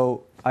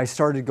 So I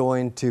started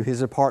going to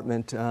his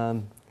apartment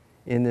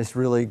in this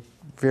really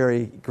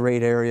very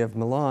great area of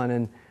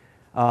Milan,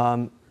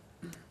 and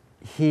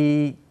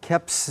he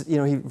kept, you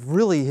know,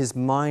 his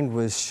mind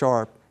was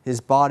sharp,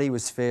 his body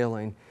was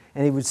failing,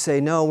 and he would say,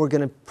 no, we're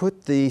going to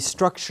put the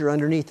structure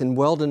underneath and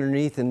weld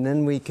underneath, and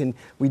then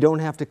we don't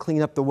have to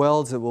clean up the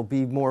welds, it will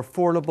be more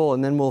affordable,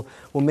 and then we'll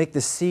make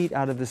the seat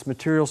out of this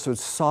material so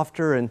it's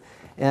softer,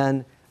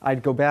 and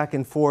I'd go back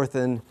and forth,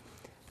 and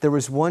there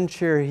was one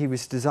chair he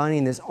was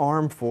designing this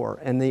arm for,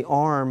 and the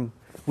arm,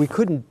 we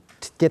couldn't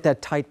get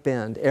that tight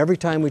bend. Every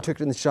time we took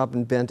it in the shop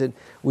and bent it,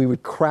 we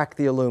would crack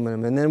the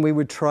aluminum, and then we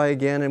would try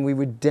again and we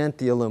would dent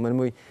the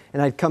aluminum.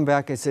 And I'd come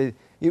back and say,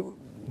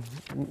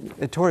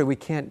 Ettore, we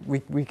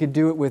could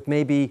do it with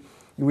maybe,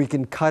 we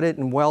can cut it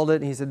and weld it.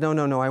 And he said,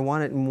 no, I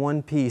want it in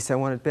one piece, I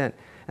want it bent.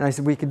 And I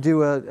said, we could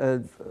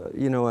do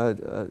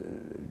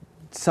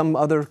some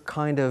other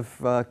kind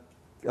of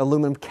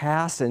aluminum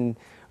cast, and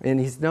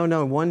he said,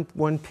 no,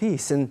 one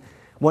piece. And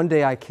one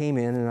day I came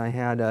in and I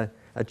had a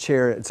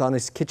chair, it's on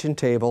his kitchen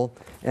table,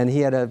 and he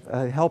had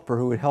a helper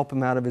who would help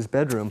him out of his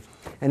bedroom.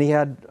 And he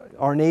had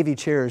our Navy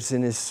chairs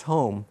in his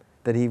home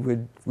that he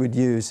would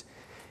use.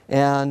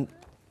 And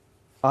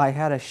I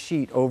had a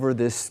sheet over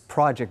this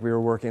project we were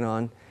working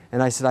on,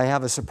 and I said, I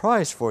have a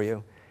surprise for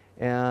you.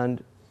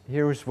 And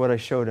here's what I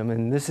showed him,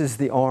 and this is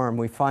the arm.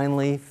 We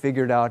finally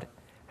figured out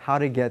how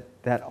to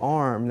get that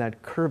arm,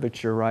 that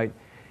curvature right.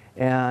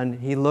 And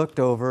he looked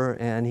over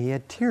and he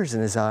had tears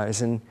in his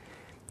eyes, and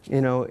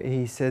you know,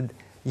 he said,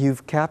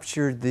 you've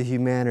captured the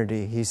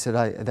humanity. He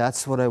said,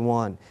 that's what I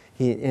want.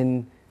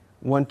 In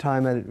one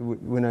time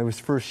when I was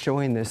first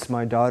showing this,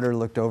 my daughter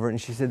looked over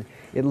and she said,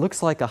 it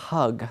looks like a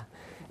hug.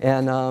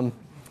 And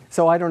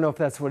so I don't know if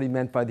that's what he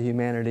meant by the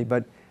humanity,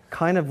 but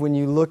kind of when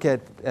you look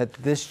at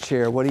this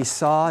chair, what he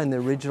saw in the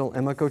original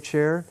Emeco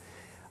chair,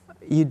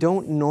 you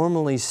don't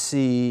normally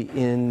see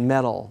in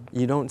metal.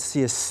 You don't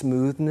see a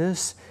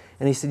smoothness.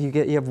 And he said, you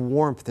have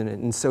warmth in it.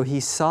 And so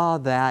he saw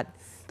that,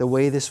 the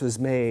way this was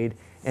made,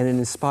 and it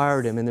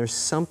inspired him. And there's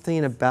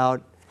something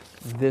about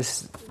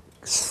this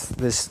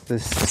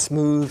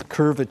smooth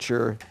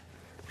curvature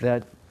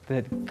that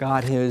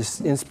got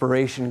his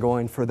inspiration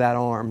going for that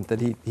arm that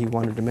he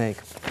wanted to make.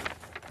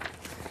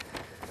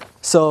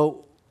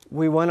 So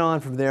we went on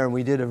from there and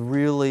we did a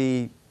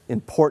really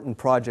important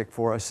project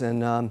for us,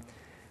 and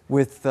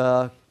with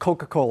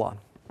Coca-Cola.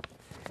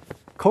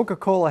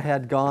 Coca-Cola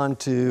had gone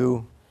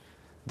to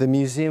the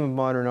Museum of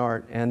Modern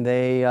Art, and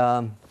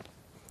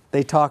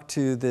they talked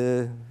to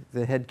the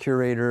head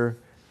curator,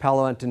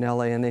 Paolo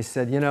Antonelli, and they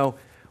said, you know,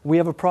 we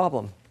have a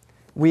problem.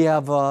 We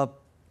have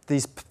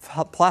these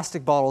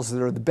plastic bottles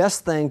that are the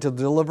best thing to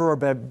deliver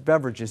our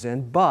beverages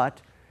in,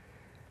 but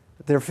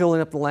they're filling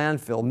up the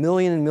landfill,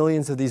 millions and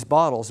millions of these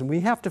bottles, and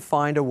we have to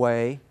find a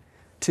way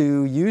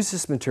to use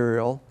this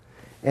material,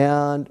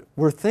 and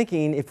we're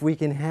thinking if we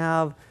can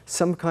have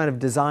some kind of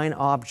design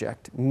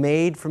object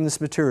made from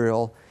this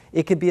material,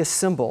 it could be a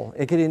symbol.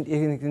 It can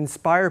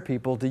inspire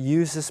people to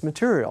use this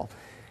material.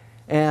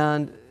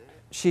 And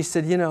she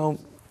said, you know,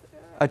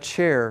 a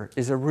chair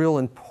is a real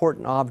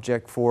important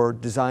object for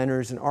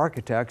designers and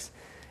architects,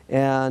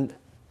 and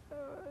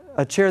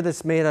a chair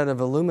that's made out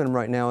of aluminum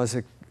right now is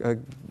a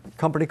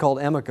company called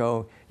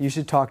Emeco. You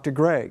should talk to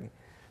Gregg.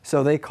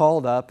 So they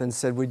called up and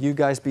said, would you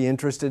guys be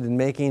interested in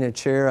making a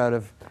chair out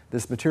of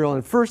this material?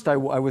 And at first I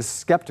was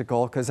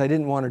skeptical because I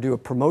didn't want to do a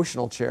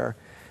promotional chair.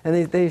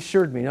 And they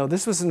assured me, no,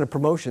 this wasn't a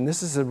promotion.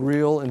 This is a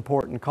real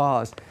important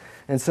cause.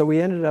 And so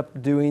we ended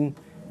up doing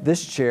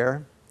this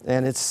chair,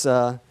 and it's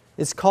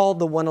called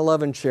the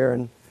 111 chair.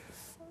 And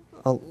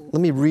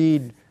let me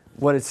read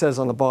what it says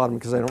on the bottom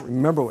because I don't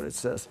remember what it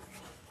says.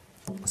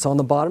 So on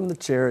the bottom of the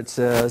chair it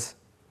says,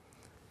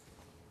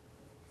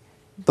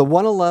 the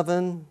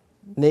 111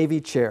 Navy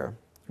chair.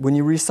 When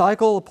you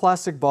recycle a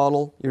plastic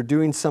bottle, you're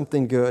doing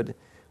something good.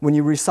 When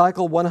you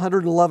recycle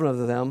 111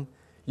 of them,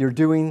 you're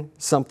doing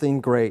something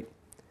great.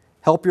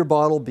 Help your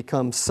bottle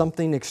become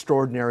something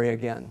extraordinary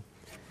again.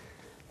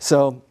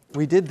 So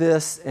we did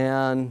this,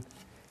 and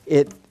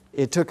it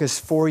took us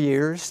 4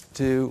 years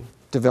to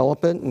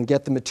develop it and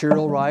get the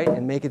material right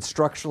and make it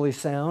structurally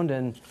sound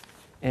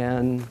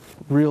and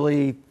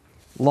really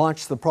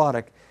launch the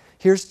product.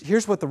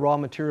 Here's what the raw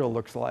material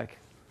looks like.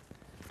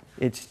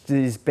 It's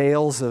these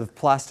bales of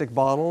plastic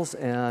bottles,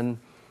 and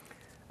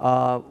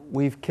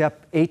we've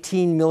kept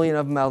 18 million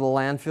of them out of the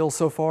landfill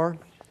so far.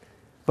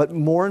 But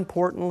more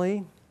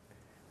importantly,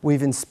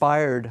 we've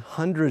inspired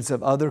hundreds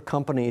of other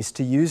companies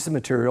to use the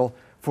material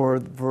for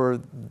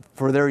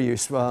their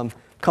use.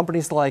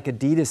 Companies like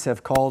Adidas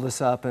have called us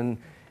up, and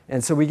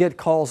so we get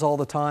calls all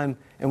the time,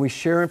 and we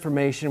share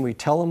information, we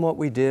tell them what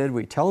we did,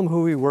 we tell them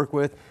who we work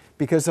with,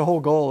 because the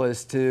whole goal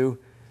is to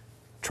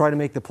try to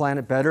make the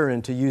planet better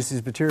and to use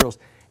these materials.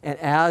 And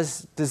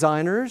as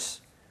designers,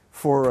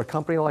 for a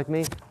company like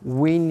me,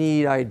 we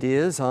need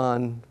ideas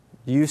on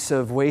use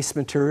of waste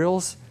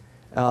materials.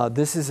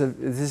 This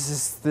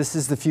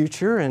is the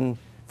future, and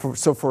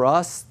so for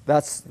us,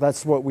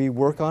 that's what we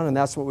work on, and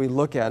that's what we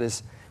look at,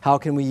 is how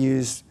can we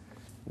use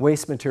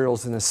waste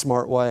materials in a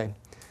smart way.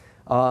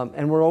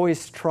 And we're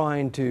always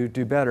trying to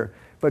do better.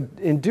 But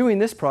in doing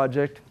this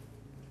project,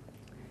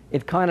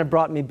 it kind of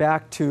brought me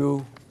back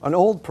to an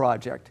old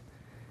project.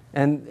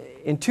 And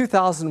in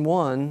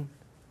 2001,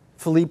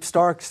 Philippe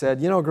Starck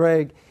said, you know,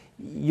 Gregg,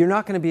 you're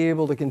not going to be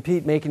able to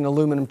compete making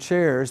aluminum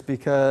chairs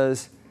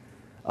because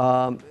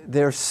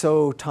they're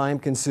so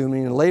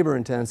time-consuming and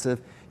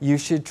labor-intensive. You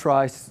should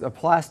try a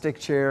plastic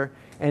chair.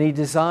 And he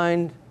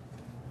designed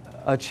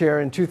a chair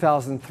in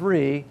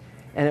 2003,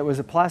 and it was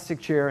a plastic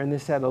chair, and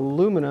this had an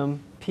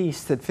aluminum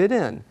piece that fit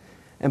in.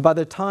 And by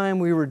the time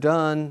we were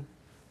done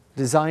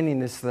designing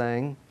this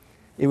thing,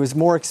 it was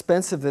more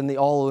expensive than the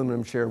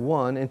all-aluminum chair,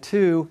 one, and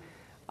two,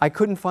 I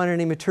couldn't find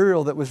any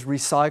material that was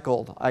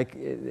recycled.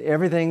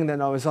 Everything that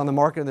was on the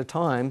market at the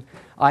time,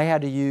 I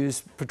had to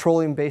use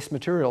petroleum-based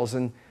materials,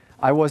 and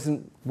I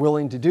wasn't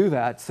willing to do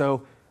that.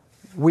 So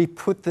we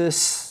put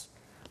this,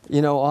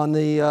 you know, on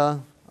the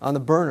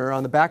burner,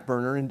 on the back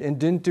burner, and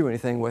didn't do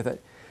anything with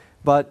it.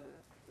 But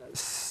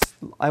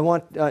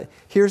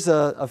here's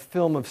a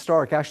film of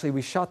Starck. Actually,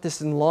 we shot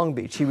this in Long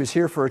Beach. He was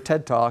here for a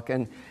TED Talk,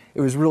 and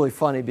it was really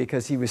funny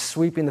because he was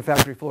sweeping the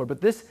factory floor.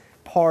 But this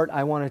part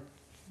I want to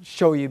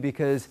show you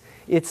because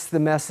it's the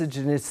message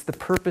and it's the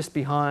purpose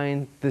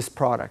behind this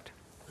product.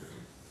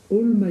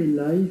 All my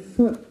life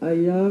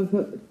I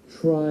have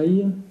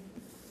tried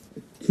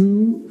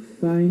to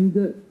find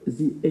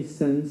the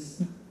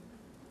essence,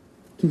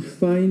 to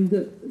find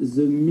the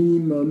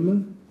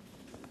minimum,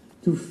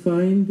 to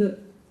find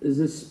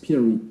the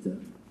spirit.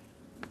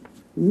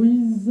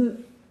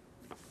 With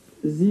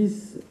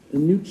this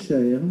new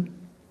chair,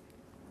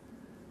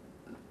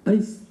 I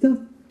start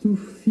to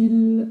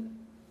feel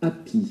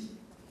happy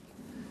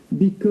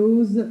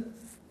because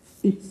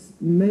it's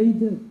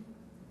made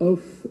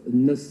of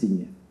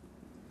nothing.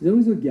 There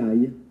is a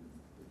guy,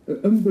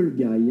 a humble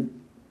guy,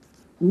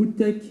 who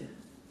take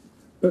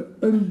a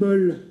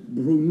humble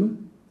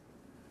broom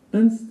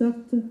and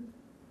start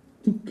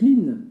to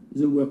clean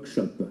the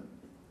workshop.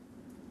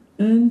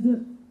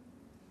 And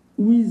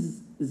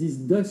with this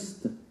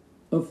dust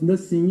of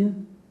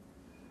nothing,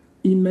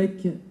 he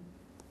make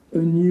a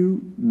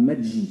new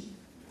magic.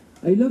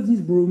 I love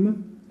this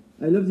broom,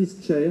 I love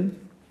this chair,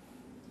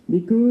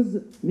 because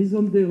Mies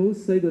van der Rohe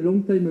said a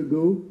long time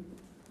ago,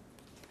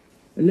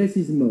 less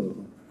is more.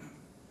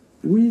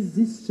 With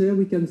this chair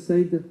we can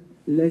say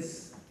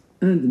less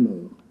and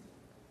more.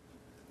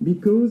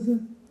 Because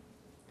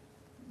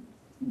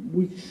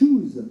we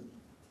choose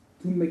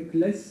to make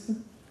less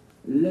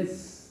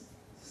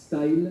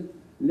style,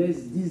 less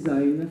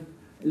design,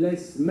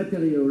 less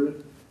material,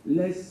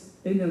 less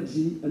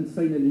energy, and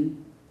finally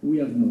we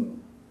have more.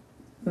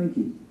 Thank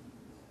you.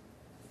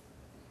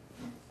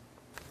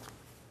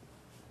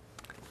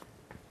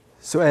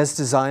 So as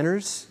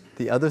designers,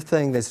 the other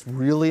thing that's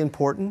really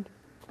important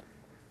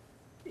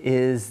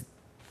is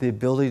the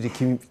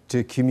ability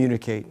to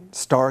communicate.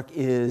 Starck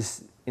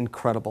is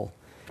incredible.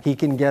 He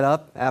can get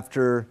up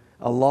after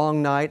a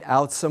long night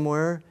out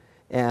somewhere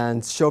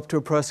and show up to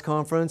a press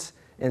conference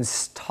and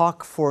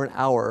talk for an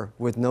hour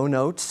with no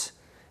notes,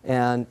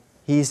 and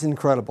he's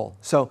incredible.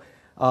 So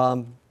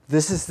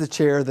this is the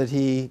chair that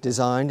he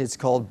designed. It's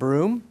called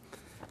Broom,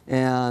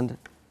 and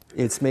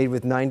it's made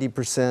with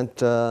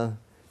 90%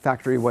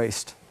 factory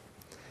waste.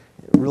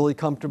 Really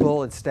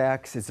comfortable, it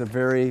stacks, it's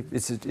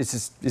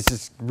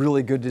just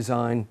really good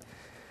design.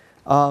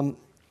 And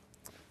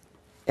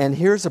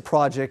here's a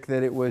project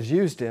that it was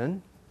used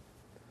in.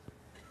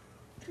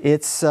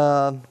 It's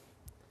the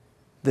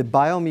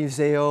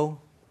Biomuseo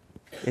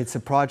It's a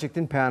project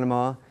in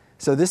Panama.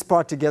 So this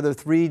brought together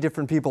 3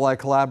 different people I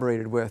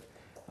collaborated with.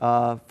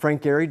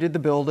 Frank Gehry did the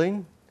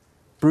building,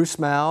 Bruce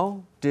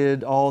Mao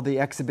did all the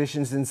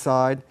exhibitions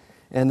inside,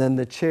 and then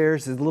the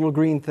chairs, the little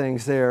green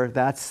things there,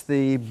 that's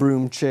the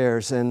broom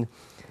chairs. And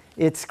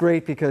it's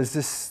great because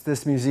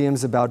this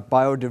museum's about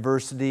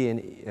biodiversity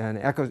and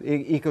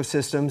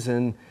ecosystems,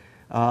 and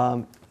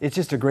it's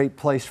just a great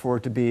place for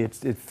it to be.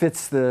 It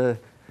fits the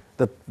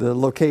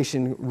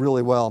location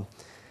really well.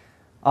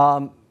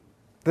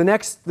 The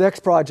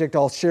next project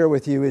I'll share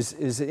with you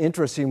is an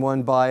interesting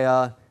one by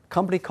a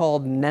company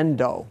called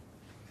Nendo.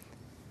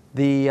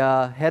 The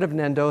head of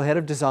Nendo, head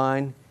of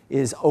design,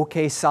 is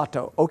Oke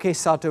Sato. Oke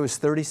Sato is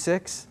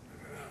 36.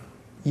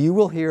 You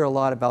will hear a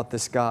lot about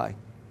this guy.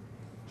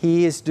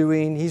 He's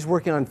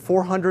working on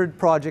 400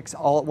 projects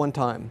all at one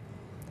time.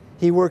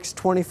 He works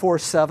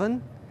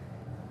 24/7.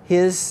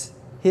 His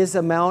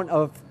amount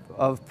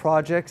of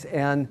projects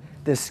and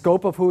the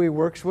scope of who he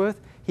works with,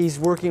 he's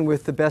working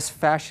with the best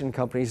fashion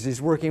companies.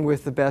 He's working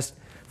with the best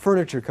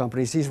furniture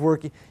companies. He's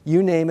working,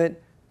 you name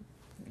it,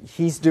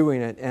 he's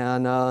doing it.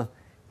 And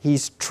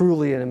he's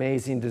truly an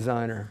amazing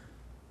designer.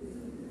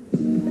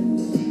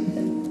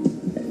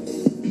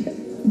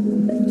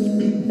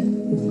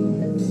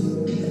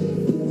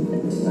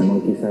 I'm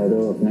Oki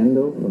Sato of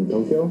Nendo from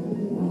Tokyo.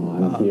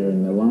 I'm here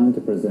in Milan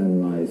to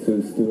present my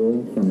Su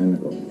stool from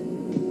Emeco.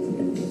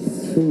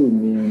 Su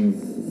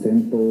means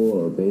simple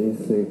or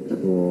basic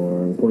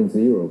or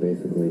 0.0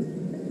 basically.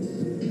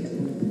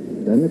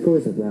 Emeco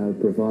is about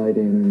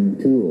providing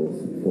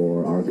tools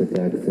for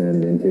architects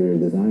and interior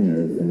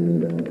designers,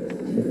 and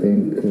I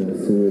think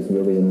Su is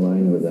really in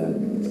line with that.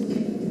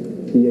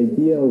 The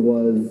idea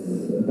was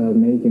about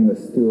making a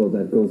stool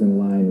that goes in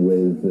line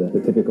with the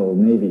typical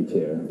Navy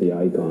chair, the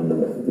icon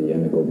of the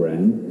Emeco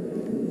brand.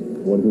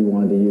 What we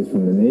wanted to use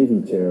from the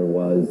Navy chair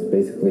was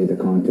basically the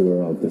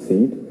contour of the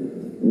seat,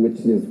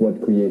 which is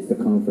what creates the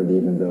comfort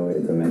even though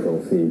it's a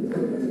metal seat.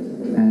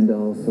 And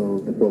also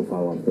the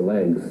profile of the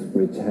legs,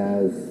 which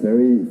has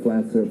very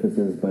flat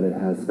surfaces, but it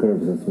has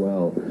curves as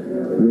well,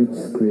 which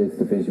creates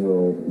the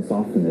visual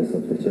softness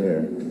of the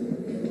chair.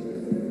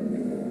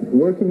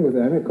 Working with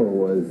Emeco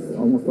was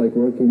almost like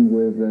working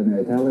with an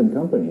Italian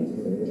company.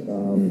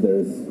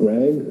 There's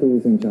Gregg,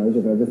 who's in charge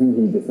of everything.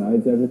 He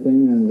decides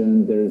everything. And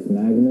then there's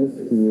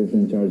Magnus, who is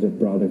in charge of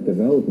product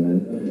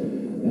development.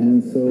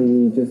 And so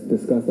we just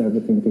discussed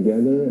everything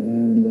together,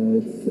 and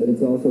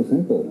it's also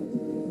simple.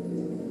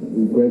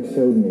 Gregg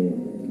showed me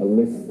a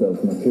list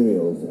of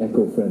materials,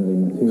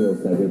 eco-friendly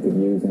materials that we could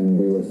use, and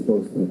we were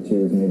supposed to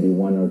choose maybe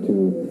 1 or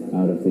 2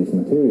 out of these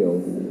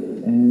materials.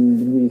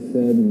 And we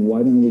said,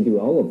 why don't we do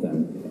all of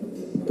them?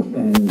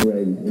 And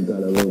Gregg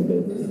got a little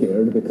bit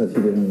scared because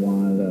he didn't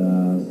want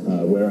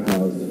a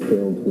warehouse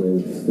filled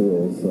with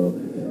stools. So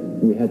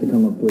we had to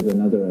come up with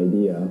another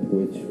idea,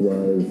 which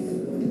was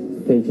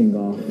taking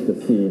off the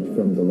seat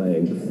from the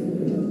legs,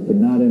 but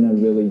not in a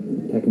really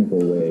technical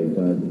way,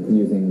 but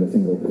using a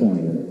single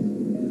coin.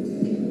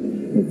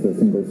 It's a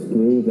single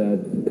screw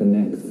that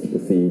connects the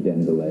seat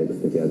and the legs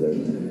together.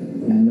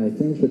 And I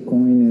think the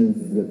coin is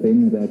the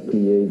thing that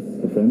creates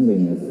the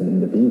friendliness in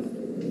the piece.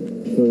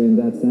 So in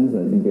that sense,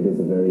 I think it is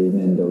a very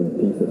Nendo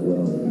piece as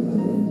well.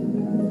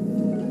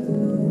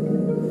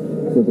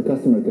 So the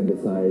customer can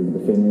decide the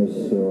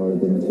finish or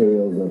the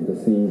materials of the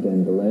seat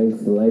and the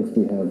legs. The legs,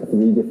 we have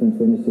 3 different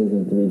finishes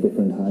and 3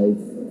 different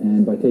heights.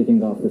 And by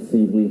taking off the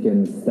seat, we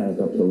can stack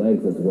up the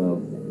legs as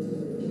well.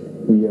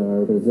 We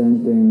are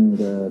presenting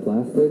the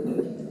plastic,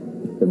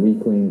 the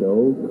reclaimed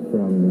oak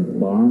from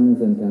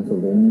Barnes in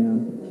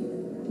Pennsylvania.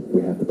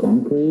 We have the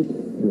concrete,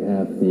 we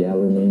have the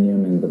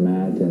aluminum and the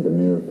matte and the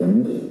mirror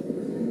finish,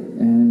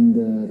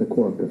 and the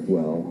cork as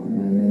well.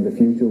 And in the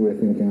future we're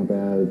thinking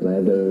about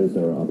leathers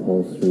or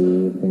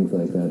upholstery, things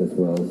like that as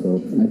well.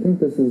 So I think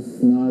this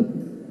is not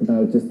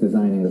about just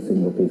designing a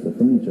single piece of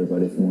furniture,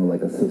 but it's more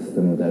like a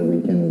system that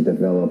we can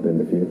develop in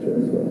the future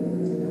as well.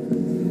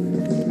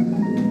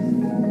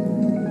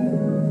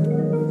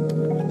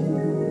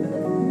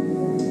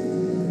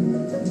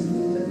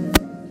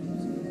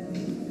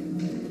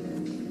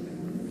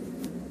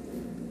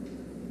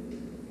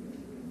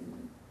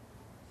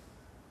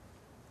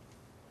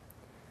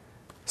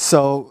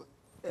 So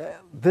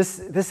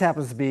this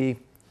happens to be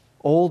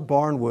old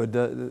barnwood.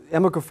 The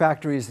Emeco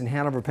factory is in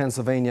Hanover,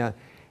 Pennsylvania.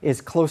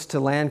 It's close to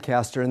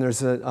Lancaster, and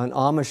there's an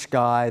Amish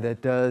guy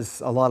that does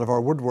a lot of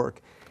our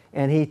woodwork.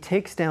 And he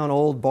takes down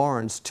old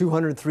barns,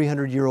 200,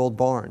 300-year-old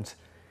barns,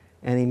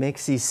 and he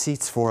makes these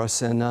seats for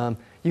us. And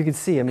you can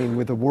see, I mean,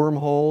 with the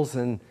wormholes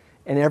and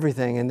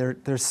everything, and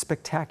they're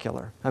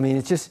spectacular. I mean,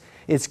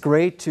 it's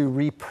great to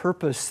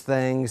repurpose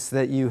things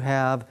that you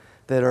have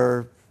that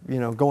are, you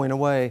know, going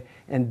away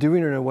and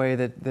doing it in a way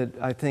that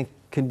I think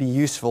can be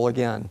useful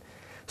again.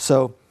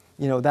 So,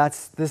 you know,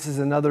 this is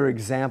another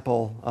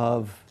example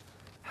of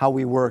how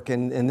we work,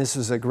 and this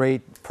was a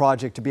great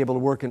project to be able to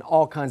work in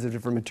all kinds of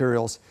different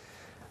materials.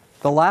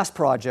 The last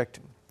project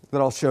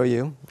that I'll show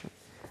you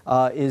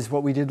is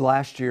what we did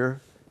last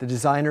year. The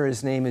designer,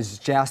 his name is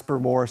Jasper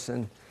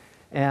Morrison,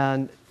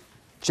 and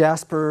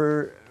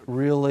Jasper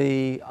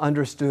really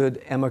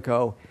understood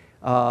Emeco.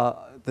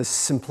 The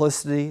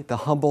simplicity, the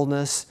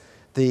humbleness,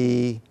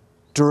 the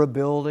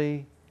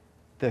durability,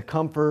 the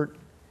comfort,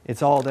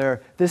 it's all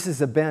there. This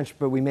is a bench,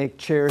 but we make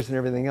chairs and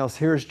everything else.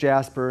 Here's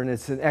Jasper, and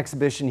it's an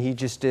exhibition he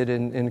just did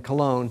in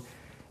Cologne.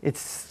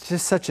 It's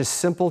just such a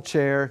simple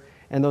chair,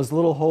 and those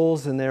little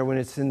holes in there when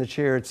it's in the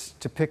chair, it's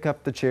to pick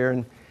up the chair,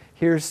 and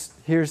here's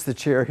the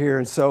chair here.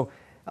 And so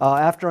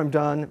after I'm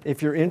done,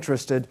 if you're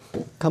interested,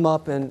 come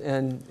up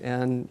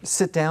and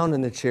sit down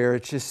in the chair.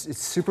 It's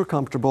super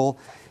comfortable.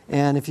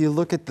 And if you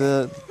look at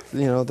the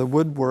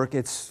woodwork,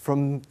 it's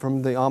from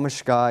the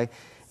Amish guy,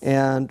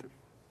 and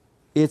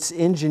it's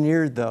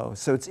engineered though.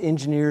 So it's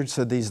engineered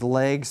so these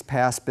legs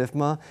pass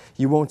BIFMA.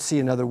 You won't see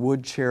another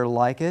wood chair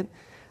like it.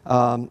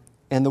 And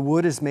the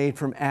wood is made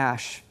from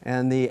ash,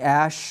 and the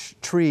ash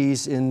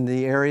trees in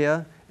the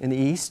area in the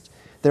east,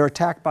 they're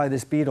attacked by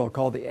this beetle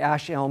called the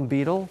ash elm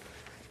beetle.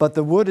 But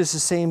the wood is the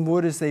same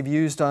wood as they've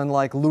used on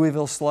like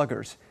Louisville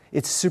sluggers.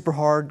 It's super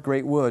hard,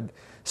 great wood.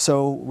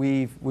 So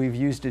we've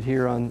used it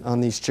here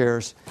on these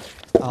chairs.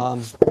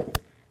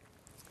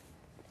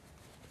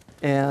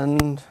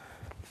 And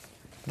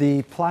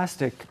the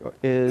plastic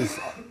is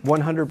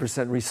 100%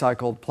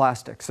 recycled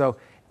plastic. So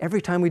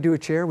every time we do a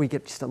chair, we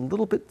get just a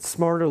little bit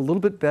smarter, a little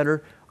bit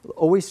better,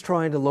 always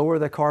trying to lower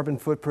the carbon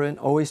footprint,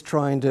 always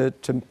trying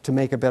to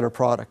make a better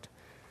product.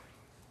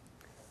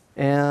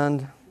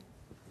 And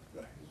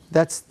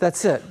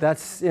that's it.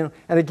 That's, and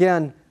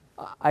again,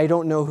 I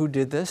don't know who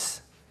did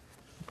this.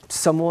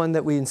 Someone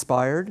that we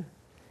inspired.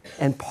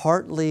 And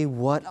partly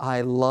what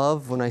I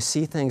love when I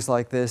see things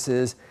like this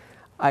is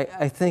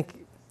I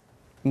think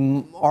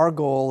our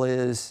goal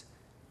is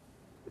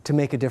to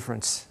make a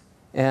difference.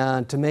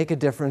 And to make a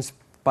difference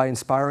by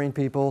inspiring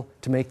people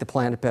to make the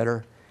planet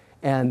better.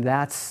 And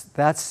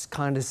that's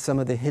kind of some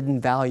of the hidden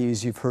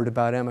values you've heard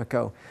about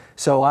Emeco.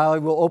 So I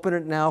will open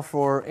it now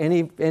for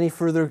any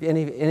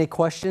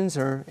questions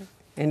or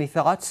any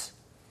thoughts?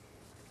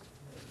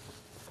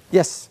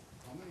 Yes?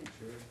 How many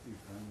chairs do you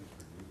currently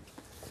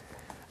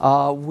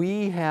produce?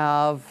 We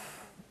have,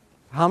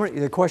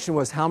 the question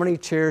was how many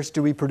chairs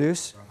do we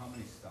produce? Or how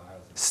many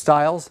styles?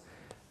 Styles?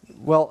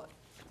 Well,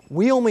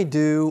 we only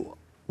do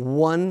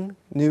one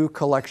new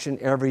collection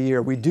every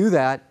year. We do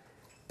that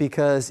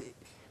because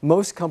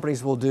most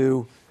companies will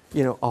do,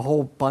 a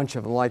whole bunch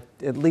of them, like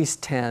at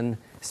least 10,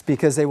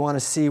 because they want to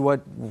see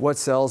what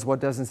sells,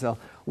 what doesn't sell.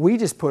 We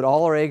just put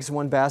all our eggs in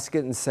one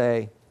basket and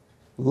say,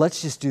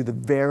 let's just do the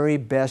very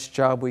best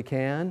job we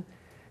can.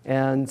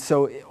 And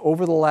so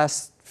over the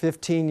last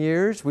 15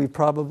 years, we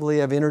probably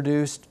have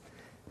introduced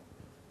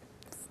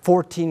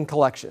 14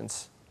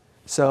 collections.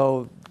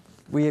 So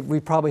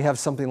we probably have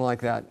something like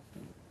that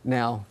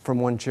now from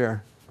one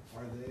chair.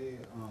 Are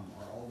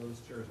all those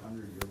chairs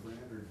under your brand,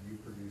 or do you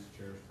produce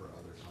chairs for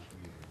other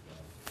companies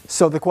as well?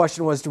 So the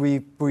question was, do we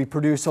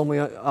produce only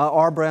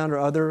our brand or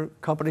other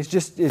companies?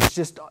 It's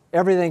just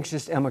everything's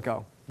just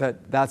Emeco.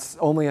 That's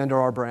only under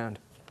our brand.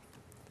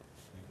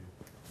 Thank you.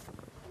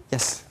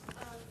 Yes.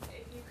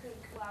 If you could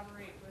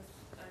collaborate with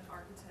an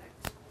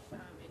architect,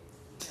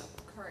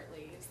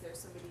 currently, is there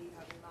somebody you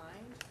have in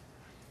mind?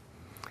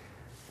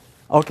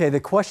 Okay, the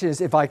question is,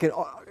 if I could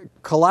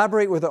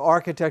collaborate with an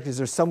architect, is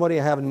there somebody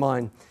I have in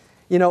mind?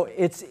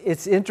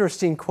 It's an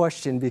interesting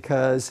question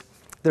because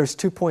there's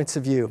 2 points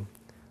of view.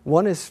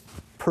 One is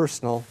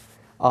personal,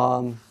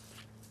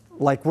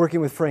 like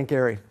working with Frank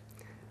Gehry.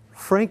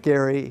 Frank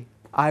Gehry,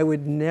 I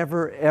would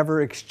never,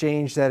 ever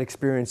exchange that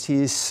experience.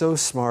 He is so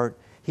smart.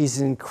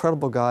 He's an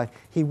incredible guy.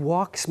 He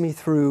walks me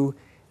through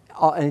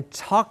and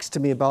talks to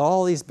me about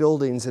all these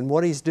buildings and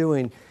what he's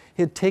doing.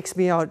 He takes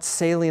me out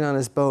sailing on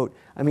his boat.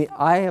 I mean,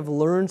 I have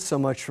learned so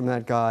much from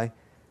that guy,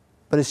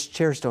 but his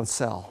chairs don't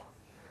sell.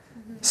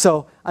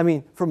 So, I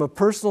mean, from a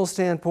personal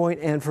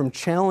standpoint and from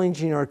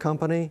challenging our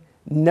company,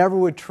 never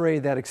would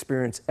trade that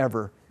experience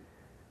ever.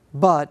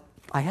 But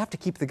I have to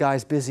keep the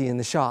guys busy in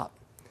the shop.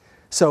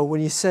 So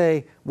when you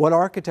say, what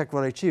architect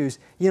would I choose?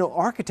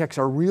 Architects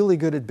are really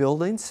good at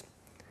buildings.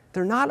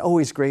 They're not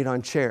always great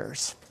on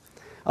chairs.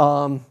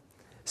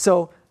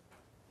 So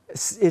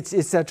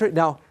it's that trick.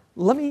 Now,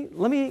 let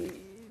me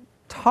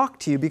talk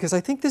to you because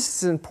I think this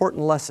is an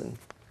important lesson.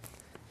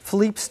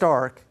 Philippe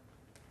Starck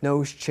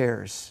knows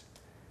chairs.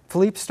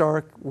 Philippe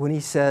Starck, when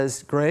he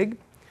says, Gregg,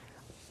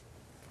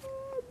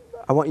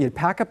 I want you to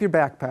pack up your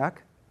backpack.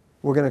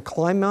 We're going to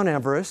climb Mount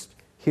Everest.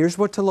 Here's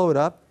what to load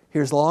up.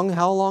 Here's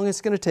how long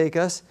it's going to take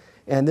us.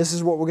 And this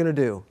is what we're going to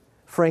do.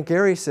 Frank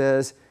Gehry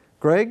says,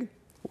 Gregg,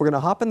 we're going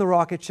to hop in the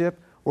rocket ship.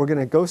 We're going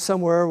to go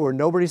somewhere where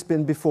nobody's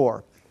been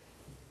before.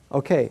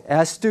 Okay,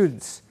 as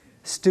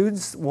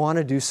students want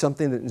to do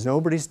something that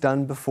nobody's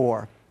done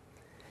before.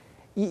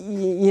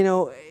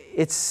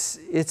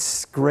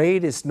 It's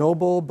great, it's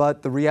noble,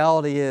 but the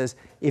reality is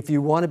if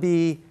you want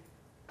to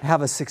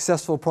have a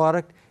successful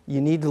product, you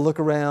need to look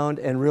around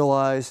and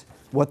realize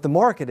what the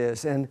market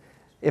is. And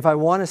if I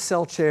want to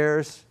sell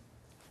chairs,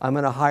 I'm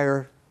going to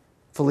hire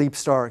Philippe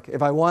Starck.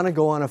 If I want to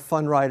go on a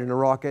fun ride in a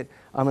rocket,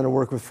 I'm going to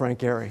work with Frank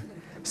Gehry.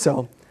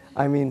 So,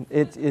 I mean,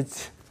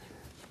 it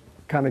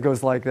kind of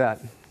goes like that.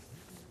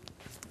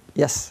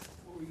 Yes.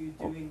 What were you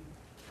doing?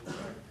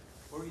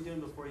 What were you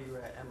doing before you were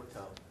at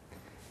Emeco?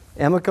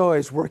 Emeco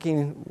is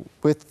working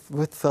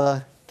with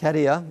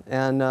Katia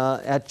and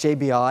at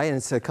JBI, and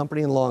it's a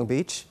company in Long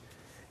Beach,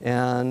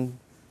 and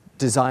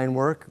design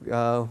work.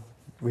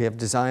 We have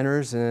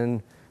designers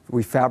and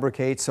we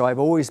fabricate. So I've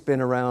always been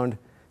around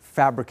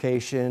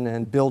fabrication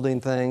and building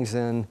things.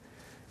 And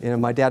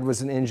my dad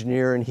was an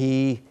engineer, and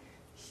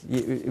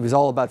it was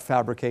all about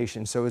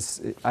fabrication. So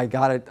I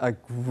got a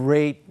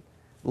great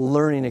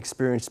learning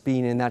experience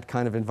being in that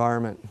kind of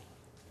environment.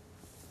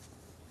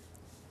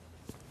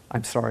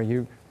 I'm sorry,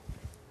 you.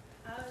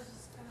 I was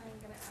just kind of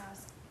going to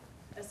ask,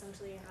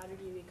 essentially, how did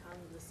you become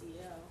the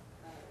CEO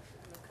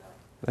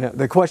of Emeco?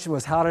 The question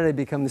was, how did I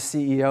become the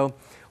CEO?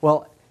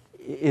 Well,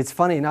 it's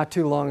funny, not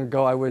too long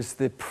ago, I was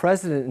the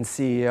president and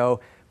CEO,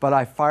 but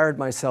I fired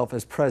myself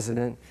as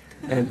president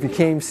and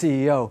became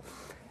CEO.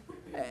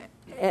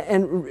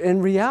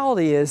 And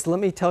reality is,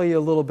 let me tell you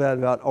a little bit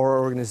about our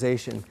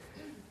organization.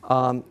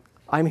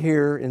 I'm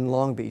here in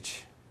Long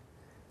Beach.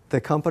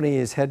 The company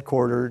is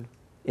headquartered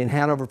in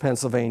Hanover,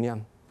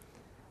 Pennsylvania.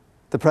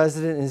 The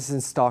president is in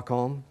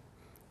Stockholm.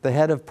 The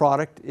head of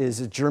product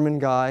is a German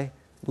guy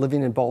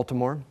living in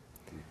Baltimore.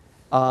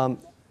 I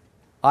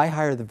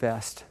hire the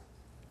best,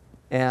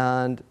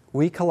 and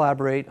we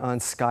collaborate on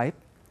Skype.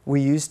 We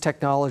use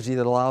technology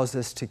that allows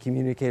us to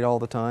communicate all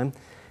the time,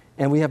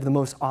 and we have the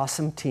most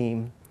awesome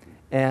team.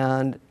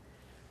 And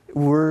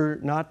we're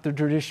not the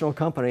traditional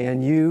company,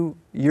 and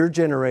your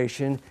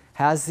generation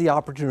has the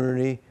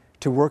opportunity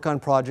to work on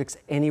projects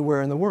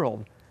anywhere in the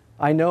world.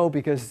 I know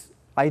because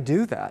I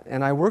do that,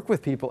 and I work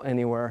with people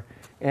anywhere.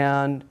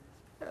 And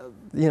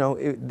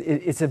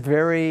it's a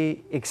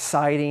very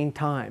exciting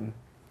time.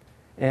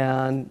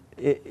 And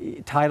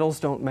titles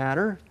don't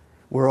matter.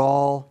 We're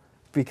all,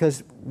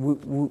 because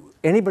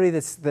anybody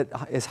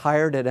that is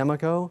hired at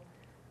Emeco,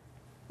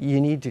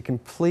 you need to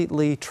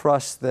completely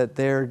trust that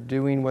they're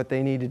doing what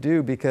they need to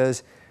do,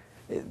 because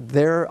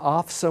they're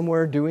off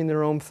somewhere doing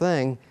their own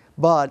thing,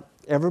 but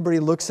everybody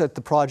looks at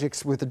the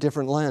projects with a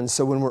different lens.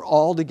 So when we're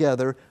all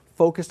together,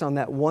 focused on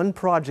that one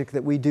project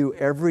that we do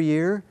every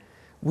year,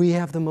 we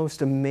have the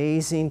most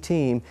amazing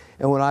team.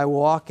 And when I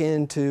walk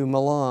into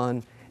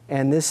Milan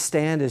and this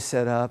stand is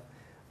set up,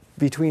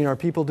 between our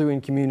people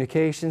doing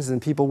communications and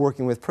people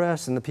working with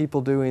press and the people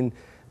doing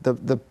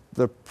the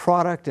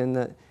product,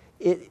 and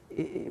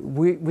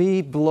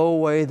we blow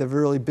away the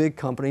really big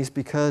companies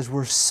because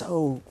we're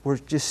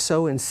just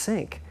so in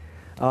sync.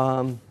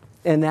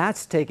 And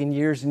that's taken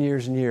years and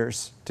years and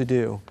years to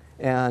do.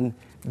 And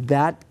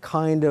that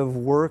kind of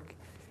work,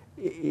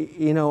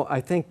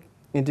 I think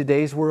in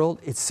today's world,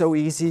 it's so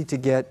easy to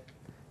get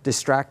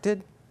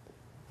distracted.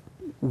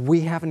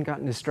 We haven't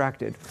gotten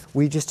distracted.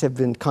 We just have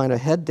been kind of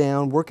head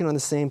down, working on the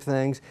same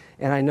things.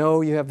 And I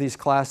know you have these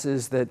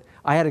classes that,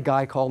 I had a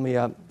guy call me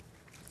up.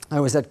 I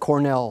was at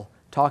Cornell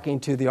talking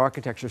to the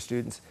architecture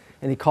students,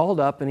 and he called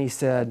up and he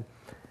said,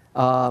 he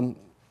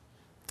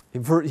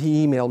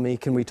emailed me,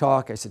 can we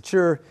talk? I said,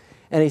 sure.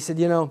 And he said,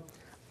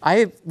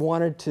 I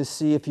wanted to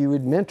see if you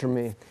would mentor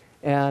me.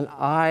 And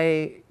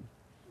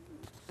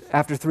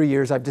after 3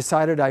 years, I've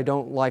decided I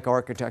don't like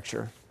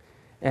architecture.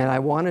 And I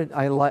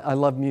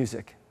love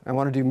music. I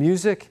want to do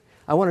music.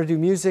 I want to do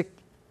music,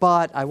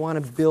 but I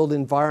want to build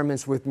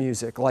environments with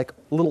music, like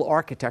little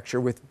architecture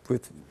with.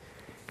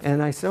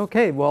 And I said,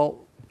 okay, well,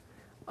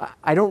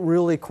 I don't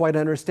really quite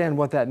understand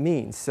what that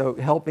means, so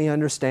help me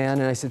understand.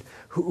 And I said,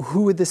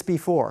 who would this be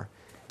for?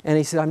 And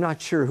he said, I'm not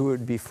sure who it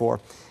would be for.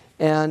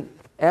 And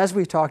as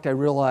we talked, I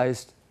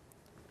realized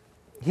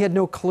he had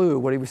no clue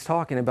what he was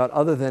talking about,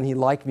 other than he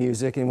liked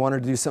music and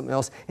wanted to do something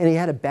else. And he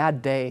had a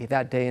bad day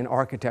that day in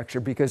architecture,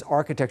 because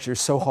architecture is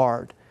so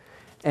hard.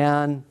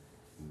 And,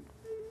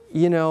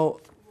 it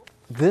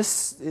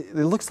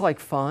looks like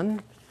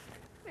fun.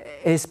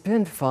 It's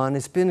been fun,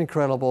 it's been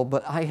incredible,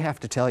 but I have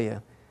to tell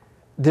you,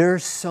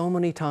 there's so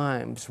many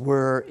times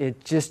where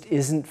it just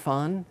isn't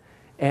fun,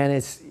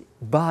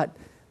 but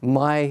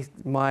my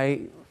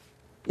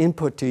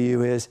input to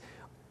you is,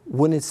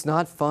 when it's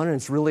not fun and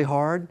it's really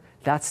hard,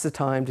 that's the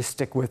time to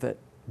stick with it,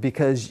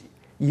 because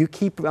you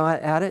keep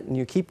at it and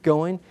you keep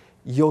going,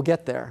 you'll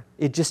get there.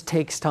 It just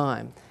takes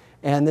time.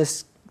 And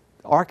this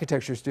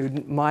architecture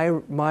student,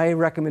 my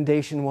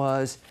recommendation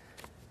was,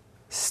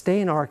 stay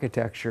in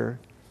architecture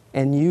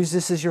and use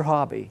this as your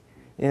hobby,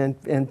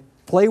 and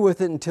play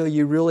with it until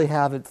you really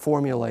have it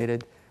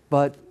formulated,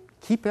 but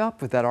keep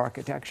up with that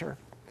architecture.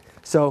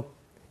 So,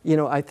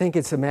 I think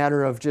it's a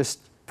matter of just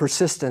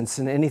persistence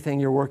in anything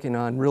you're working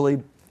on.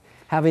 Really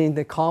having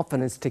the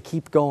confidence to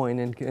keep going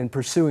and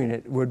pursuing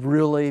it would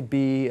really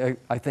be,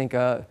 I think,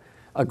 a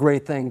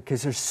great thing,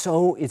 because it's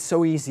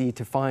so easy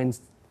to find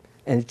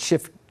and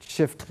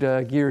shift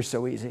gears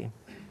so easy.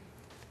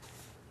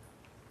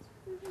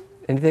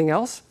 Anything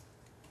else?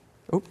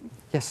 Oh,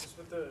 yes. Just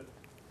with the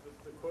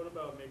quote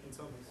about making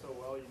something so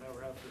well you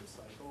never have to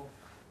recycle,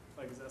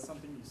 is that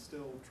something you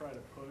still try to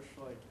push,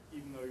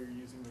 even though you're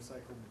using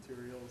recycled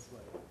materials,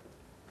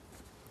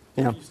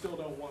 yeah. You still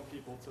don't want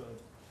people to,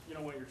 you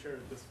don't want your chair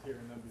to disappear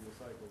and then be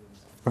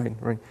recycled. And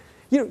Right.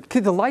 You know,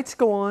 could the lights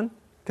go on?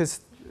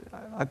 Because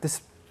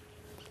this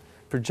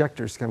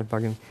projector's kind of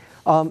bugging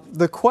me.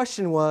 The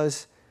question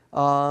was,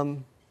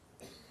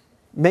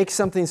 make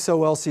something so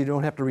well so you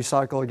don't have to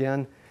recycle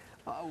again.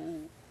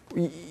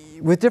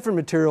 With different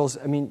materials,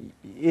 I mean,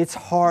 it's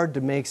hard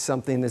to make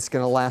something that's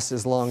going to last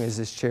as long as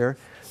this chair.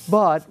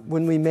 But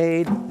when we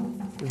made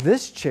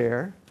this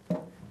chair,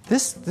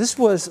 this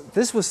was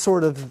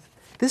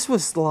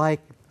like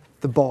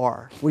the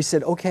bar. We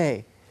said,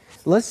 okay,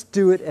 let's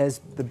do it as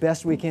the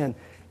best we can.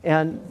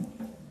 And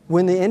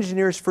when the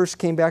engineers first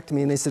came back to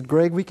me and they said,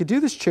 Gregg, we could do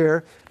this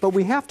chair, but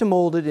we have to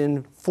mold it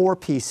in 4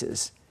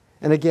 pieces.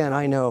 And again,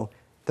 I know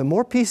the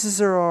more pieces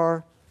there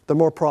are, the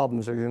more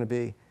problems are going to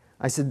be.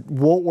 I said,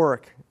 won't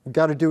work. We've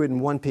got to do it in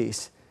 1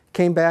 piece.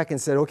 Came back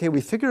and said, okay,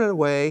 we figured out a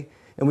way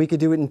and we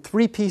could do it in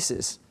 3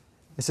 pieces.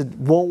 I said,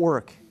 won't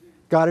work.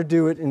 Got to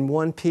do it in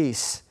 1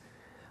 piece.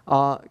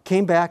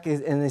 Came back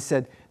and they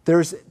said,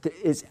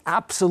 it's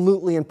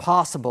absolutely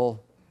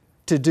impossible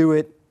to do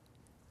it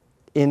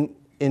in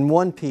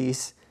 1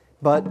 piece,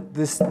 but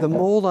the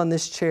mold on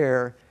this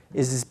chair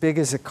is as big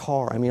as a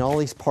car. I mean, all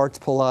these parts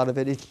pull out of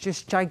it. It's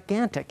just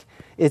gigantic.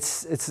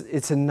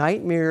 It's a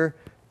nightmare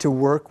to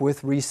work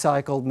with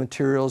recycled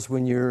materials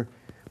when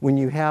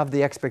you have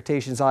the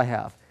expectations I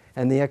have.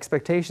 And the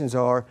expectations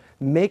are,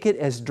 make it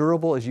as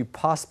durable as you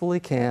possibly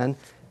can,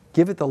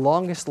 give it the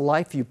longest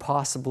life you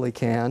possibly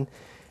can,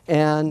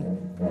 and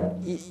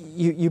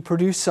you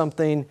produce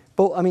something.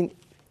 But I mean,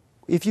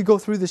 if you go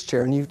through this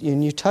chair and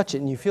you touch it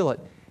and you feel it,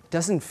 it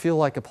doesn't feel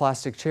like a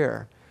plastic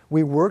chair.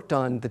 We worked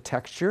on the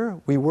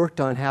texture. We worked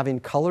on having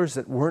colors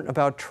that weren't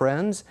about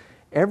trends.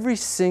 Every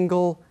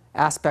single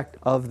aspect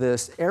of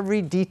this,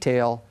 every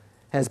detail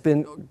has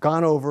been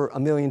gone over a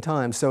million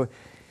times. So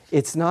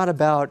it's not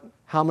about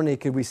how many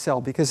could we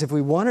sell, because if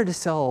we wanted to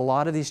sell a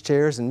lot of these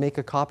chairs and make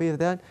a copy of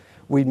that,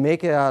 we'd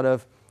make it out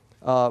of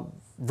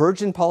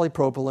virgin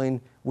polypropylene.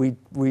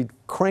 We'd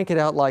crank it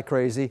out like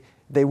crazy.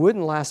 They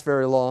wouldn't last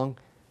very long,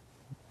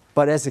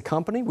 but as a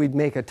company, we'd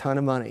make a ton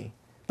of money.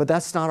 But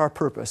that's not our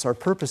purpose. Our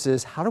purpose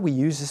is, how do we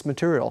use this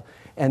material?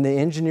 And the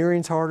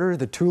engineering's harder,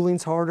 the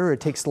tooling's harder, it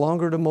takes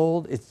longer to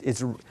mold.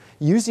 It's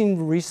using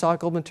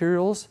recycled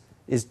materials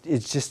is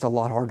just a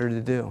lot harder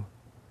to do.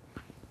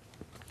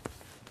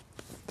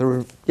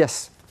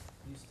 Yes?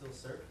 You still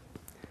surf?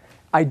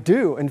 I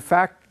do. In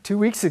fact, 2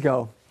 weeks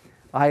ago,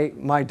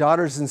 my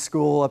daughter's in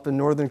school up in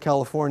Northern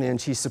California, and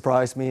she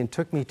surprised me and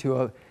took me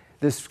to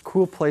this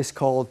cool place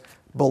called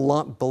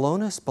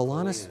Bolinas.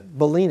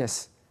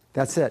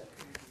 That's it.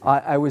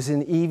 I was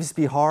in Yves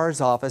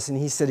Bihar's office, and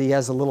he said he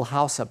has a little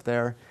house up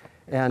there,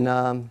 and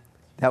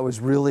that was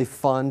really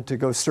fun to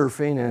go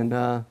surfing,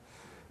 and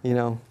you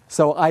know,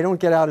 so I don't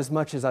get out as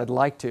much as I'd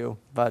like to,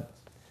 but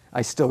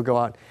I still go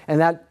out.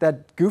 And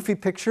that goofy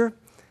picture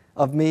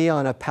of me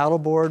on a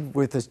paddleboard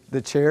with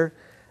the chair,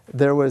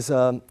 there was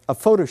a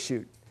photo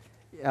shoot.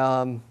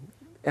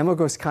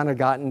 Emeco's kind of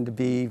gotten to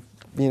be,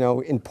 you know,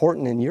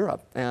 important in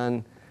Europe,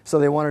 and so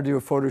they wanted to do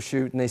a photo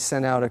shoot, and they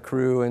sent out a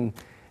crew, and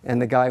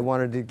the guy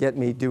wanted to get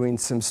me doing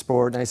some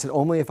sport, and I said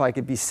only if I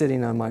could be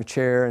sitting on my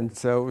chair, and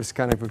so it was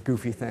kind of a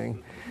goofy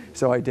thing.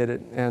 So I did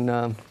it.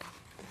 And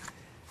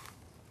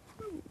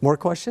more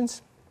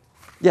questions?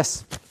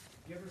 Yes? Have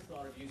you ever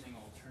thought of using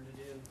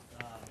alternative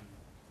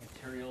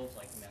materials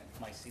like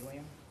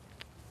mycelium?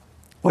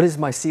 What is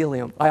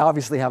mycelium? I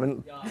obviously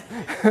haven't.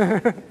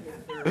 They're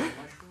mushrooms.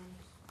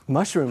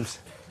 Mushrooms?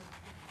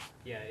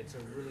 Yeah, it's a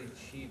really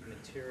cheap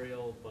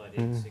material, but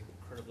it's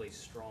incredibly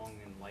strong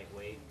and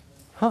lightweight.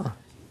 Huh.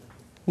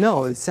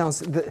 No, it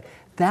sounds,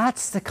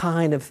 that's the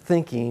kind of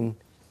thinking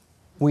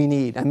we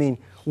need. I mean,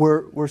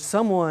 where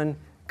someone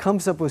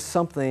comes up with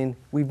something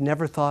we've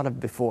never thought of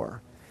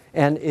before.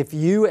 And if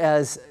you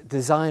as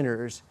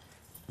designers,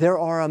 there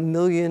are a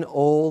million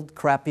old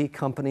crappy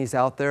companies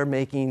out there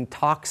making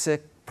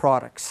toxic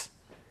products.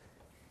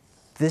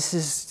 This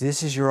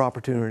is your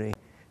opportunity.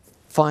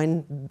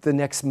 Find the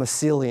next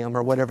mycelium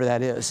or whatever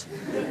that is.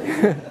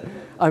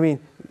 I mean,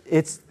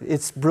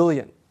 it's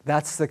brilliant.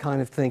 That's the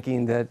kind of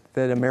thinking that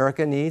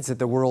America needs, that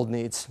the world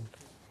needs.